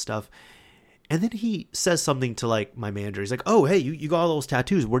and all this stuff. And then he says something to like my manager. He's like, oh, hey, you got all those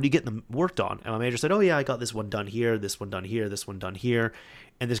tattoos. Where do you get them worked on? And my manager said, oh yeah, I got this one done here, this one done here, this one done here.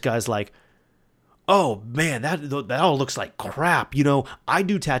 And this guy's like, oh man, that all looks like crap. I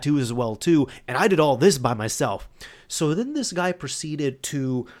do tattoos as well too. And I did all this by myself. So then this guy proceeded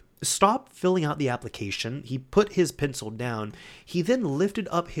to stop filling out the application. He put his pencil down. He then lifted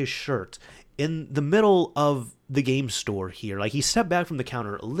up his shirt in the middle of the game store here. Like, he stepped back from the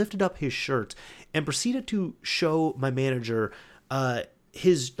counter, lifted up his shirt, and proceeded to show my manager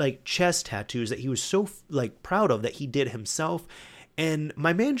his like chest tattoos that he was so like proud of that he did himself. And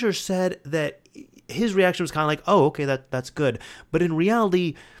my manager said that his reaction was kind of like, oh, okay, that's good. But in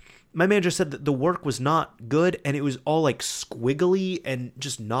reality, my manager said that the work was not good and it was all like squiggly and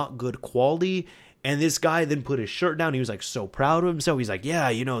just not good quality. And this guy then put his shirt down. He was like so proud of himself. He's like, yeah,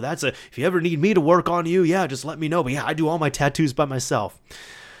 if you ever need me to work on you, yeah, just let me know. But yeah, I do all my tattoos by myself.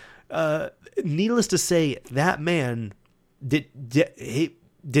 Needless to say, that man he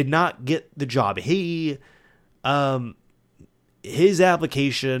did not get the job. His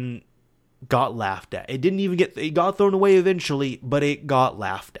application got laughed at. It got thrown away eventually, but it got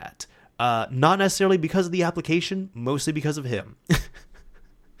laughed at. Not necessarily because of the application, mostly because of him.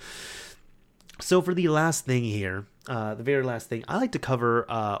 So for the last thing here, the very last thing, I like to cover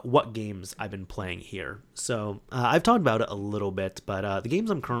what games I've been playing here. So I've talked about it a little bit, but the games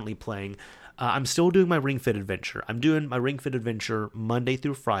I'm currently playing, I'm still doing my Ring Fit Adventure. I'm doing my Ring Fit Adventure Monday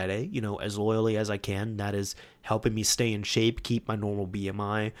through Friday, as loyally as I can. That is helping me stay in shape, keep my normal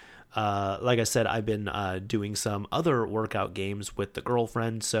BMI. Like I said, I've been doing some other workout games with the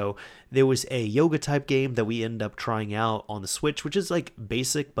girlfriend. So there was a yoga type game that we ended up trying out on the Switch, which is like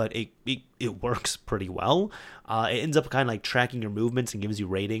basic, but it works pretty well. It ends up kind of like tracking your movements and gives you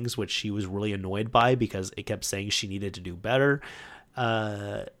ratings, which she was really annoyed by because it kept saying she needed to do better.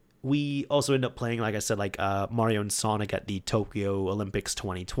 We also end up playing, like I said, like Mario and Sonic at the Tokyo Olympics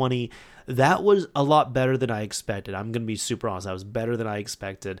 2020. That was a lot better than I expected. I'm going to be super honest. That was better than I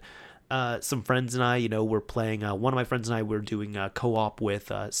expected. Some friends and I, we're playing, one of my friends and I, we're doing co-op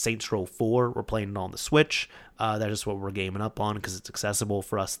with Saints Row 4. We're playing it on the Switch. That is what we're gaming up on because it's accessible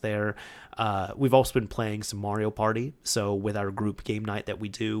for us there. We've also been playing some Mario Party. So with our group game night that we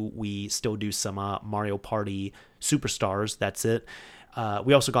do, we still do some Mario Party Superstars. That's it.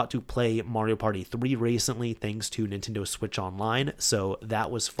 We also got to play Mario Party 3 recently, thanks to Nintendo Switch Online, so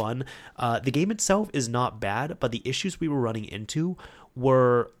that was fun. The game itself is not bad, but the issues we were running into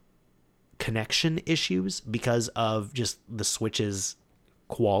were connection issues because of just the Switch's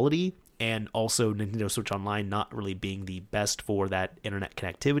quality, and also Nintendo Switch Online not really being the best for that internet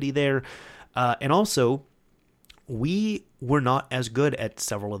connectivity there. And also, we were not as good at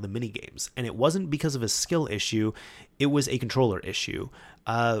several of the mini games, and it wasn't because of a skill issue, it was a controller issue.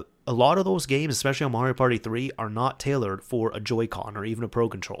 A lot of those games, especially on Mario Party 3, are not tailored for a Joy-Con or even a Pro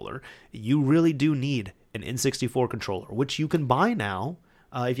Controller. You really do need an N64 controller, which you can buy now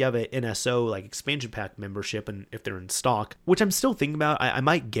if you have an NSO like expansion pack membership, and if they're in stock, which I'm still thinking about. I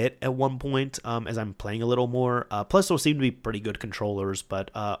might get at one point as I'm playing a little more. Plus, those seem to be pretty good controllers,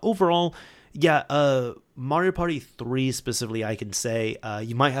 but overall, yeah, Mario Party 3 specifically, I can say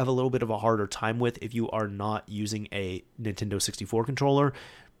you might have a little bit of a harder time with if you are not using a Nintendo 64 controller,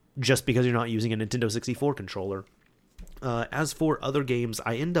 just because you're not using a Nintendo 64 controller. As for other games,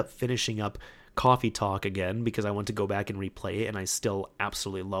 I end up finishing up Coffee Talk again because I want to go back and replay it, and I still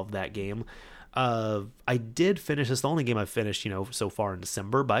absolutely love that game. I did finish, it's the only game I've finished, so far in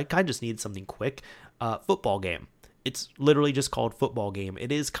December, but I kind of just need something quick. Football game. It's literally just called Football Game.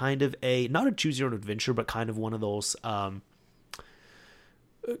 It is kind of not a choose your own adventure, but kind of one of those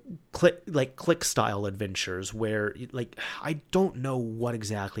click style adventures where I don't know what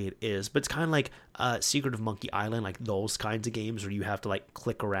exactly it is, but it's kind of like Secret of Monkey Island, like those kinds of games where you have to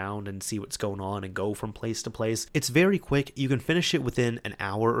click around and see what's going on and go from place to place. It's very quick. You can finish it within an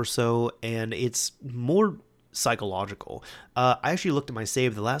hour or so, and it's more psychological. I actually looked at my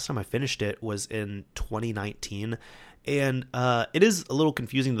save. The last time I finished it was in 2019, and it is a little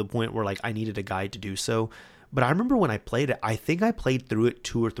confusing to the point where I needed a guide to do so. But I remember when I played it, I think I played through it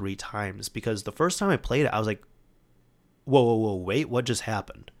 2 or 3 times, because the first time I played it, I was like, whoa, wait, what just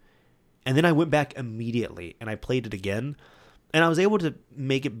happened? And then I went back immediately and I played it again, and I was able to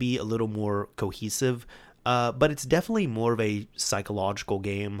make it be a little more cohesive. But it's definitely more of a psychological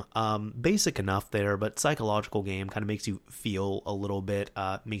game. Basic enough there, but psychological game, kind of makes you feel a little bit,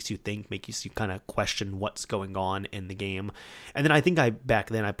 makes you think, makes you kind of question what's going on in the game. And then I think back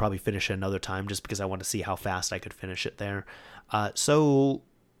then I probably finished it another time just because I wanted to see how fast I could finish it there. So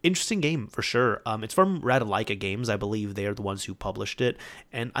interesting game for sure. It's from Radalaika Games. I believe they're the ones who published it.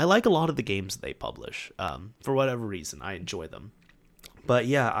 And I like a lot of the games they publish. For whatever reason, I enjoy them. But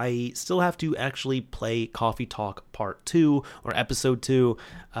yeah, I still have to actually play Coffee Talk Part 2 or Episode 2.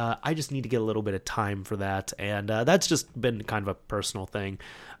 I just need to get a little bit of time for that, and that's just been kind of a personal thing.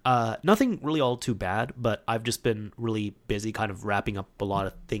 Nothing really all too bad, but I've just been really busy kind of wrapping up a lot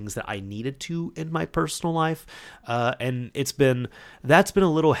of things that I needed to in my personal life, and that's been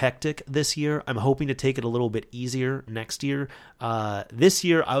a little hectic this year. I'm hoping to take it a little bit easier next year. This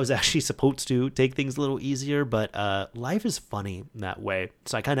year, I was actually supposed to take things a little easier, but life is funny that way.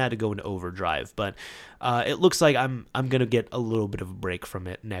 So I kind of had to go into overdrive, but it looks like I'm gonna get a little bit of a break from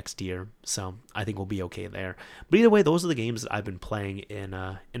it next year, so I think we'll be okay there. But either way, those are the games that I've been playing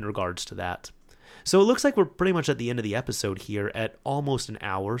in regards to that. So it looks like we're pretty much at the end of the episode here at almost an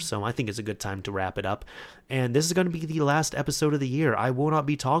hour, so I think it's a good time to wrap it up. And this is going to be the last episode of the year. I will not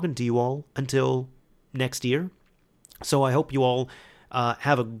be talking to you all until next year, so I hope you all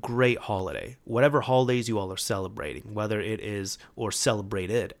have a great holiday. Whatever holidays you all are celebrating, whether it is, or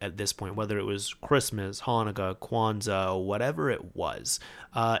celebrated at this point, whether it was Christmas, Hanukkah, Kwanzaa, whatever it was.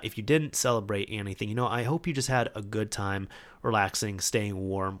 If you didn't celebrate anything, I hope you just had a good time, relaxing, staying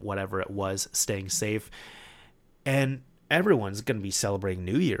warm, whatever it was, staying safe. And everyone's going to be celebrating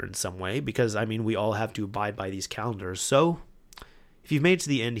New Year in some way, because, we all have to abide by these calendars. So if you've made it to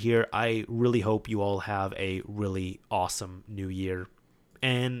the end here, I really hope you all have a really awesome New Year.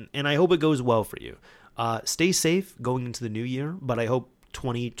 And I hope it goes well for you. Stay safe going into the new year, but I hope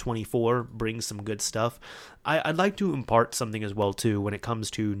 2024 brings some good stuff. I'd like to impart something as well, too, when it comes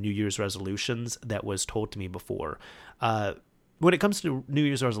to New Year's resolutions that was told to me before. When it comes to New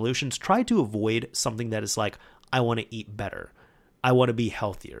Year's resolutions, try to avoid something that is like, I want to eat better. I want to be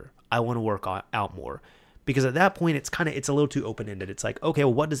healthier. I want to work out more. Because at that point, it's a little too open-ended. It's like, okay,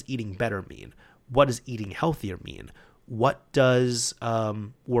 well, what does eating better mean? What does eating healthier mean? What does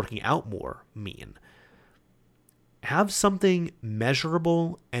working out more mean? Have something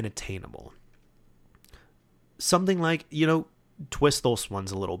measurable and attainable. Something like, twist those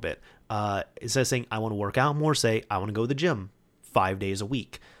ones a little bit. Instead of saying, I want to work out more, say, I want to go to the gym 5 days a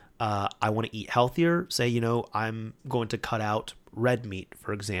week. I want to eat healthier. Say, I'm going to cut out red meat,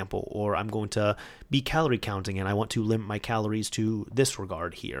 for example, or I'm going to be calorie counting and I want to limit my calories to this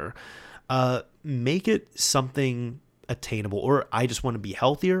regard here. Make it something attainable, or I just want to be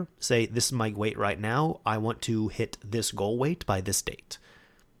healthier. Say, this is my weight right now. I want to hit this goal weight by this date.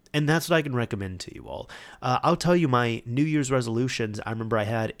 And that's what I can recommend to you all. I'll tell you my New Year's resolutions I remember I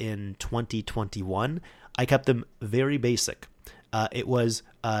had in 2021. I kept them very basic. It was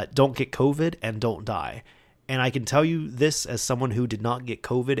don't get COVID and don't die. And I can tell you this as someone who did not get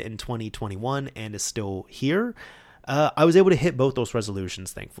COVID in 2021 and is still here. I was able to hit both those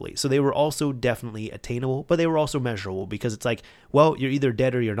resolutions, thankfully. So they were also definitely attainable, but they were also measurable because it's like, well, you're either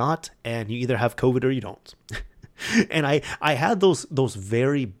dead or you're not, and you either have COVID or you don't. And I had those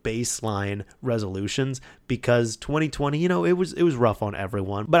very baseline resolutions because 2020, it was rough on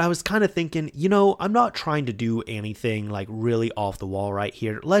everyone. But I was kind of thinking, I'm not trying to do anything like really off the wall right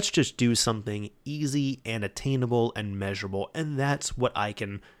here. Let's just do something easy and attainable and measurable. And that's what I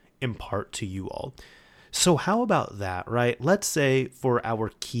can impart to you all. So how about that, right? Let's say for our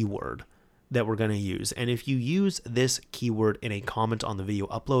keyword that we're going to use. And if you use this keyword in a comment on the video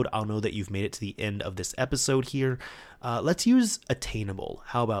upload, I'll know that you've made it to the end of this episode here. Let's use attainable.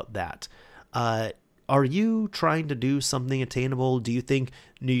 How about that? Are you trying to do something attainable? Do you think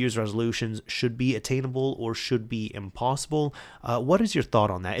New Year's resolutions should be attainable or should be impossible? What is your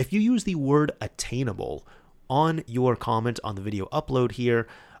thought on that? If you use the word attainable on your comment on the video upload here,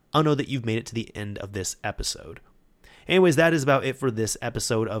 I'll know that you've made it to the end of this episode. Anyways, that is about it for this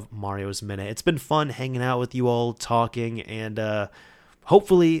episode of Mario's Minute. It's been fun hanging out with you all, talking, and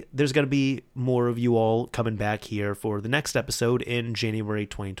hopefully there's going to be more of you all coming back here for the next episode in January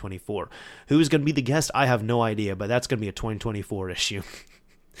 2024. Who's going to be the guest? I have no idea, but that's going to be a 2024 issue.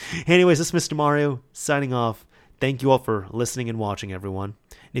 Anyways, this is Mr. Mario signing off. Thank you all for listening and watching, everyone.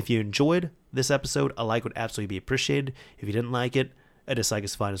 And if you enjoyed this episode, a like would absolutely be appreciated. If you didn't like it, a dislike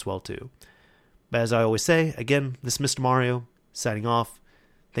is fine as well, too. But as I always say, again, this is Mr. Mario, signing off.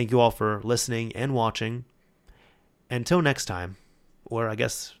 Thank you all for listening and watching. Until next time, or I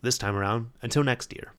guess this time around, until next year.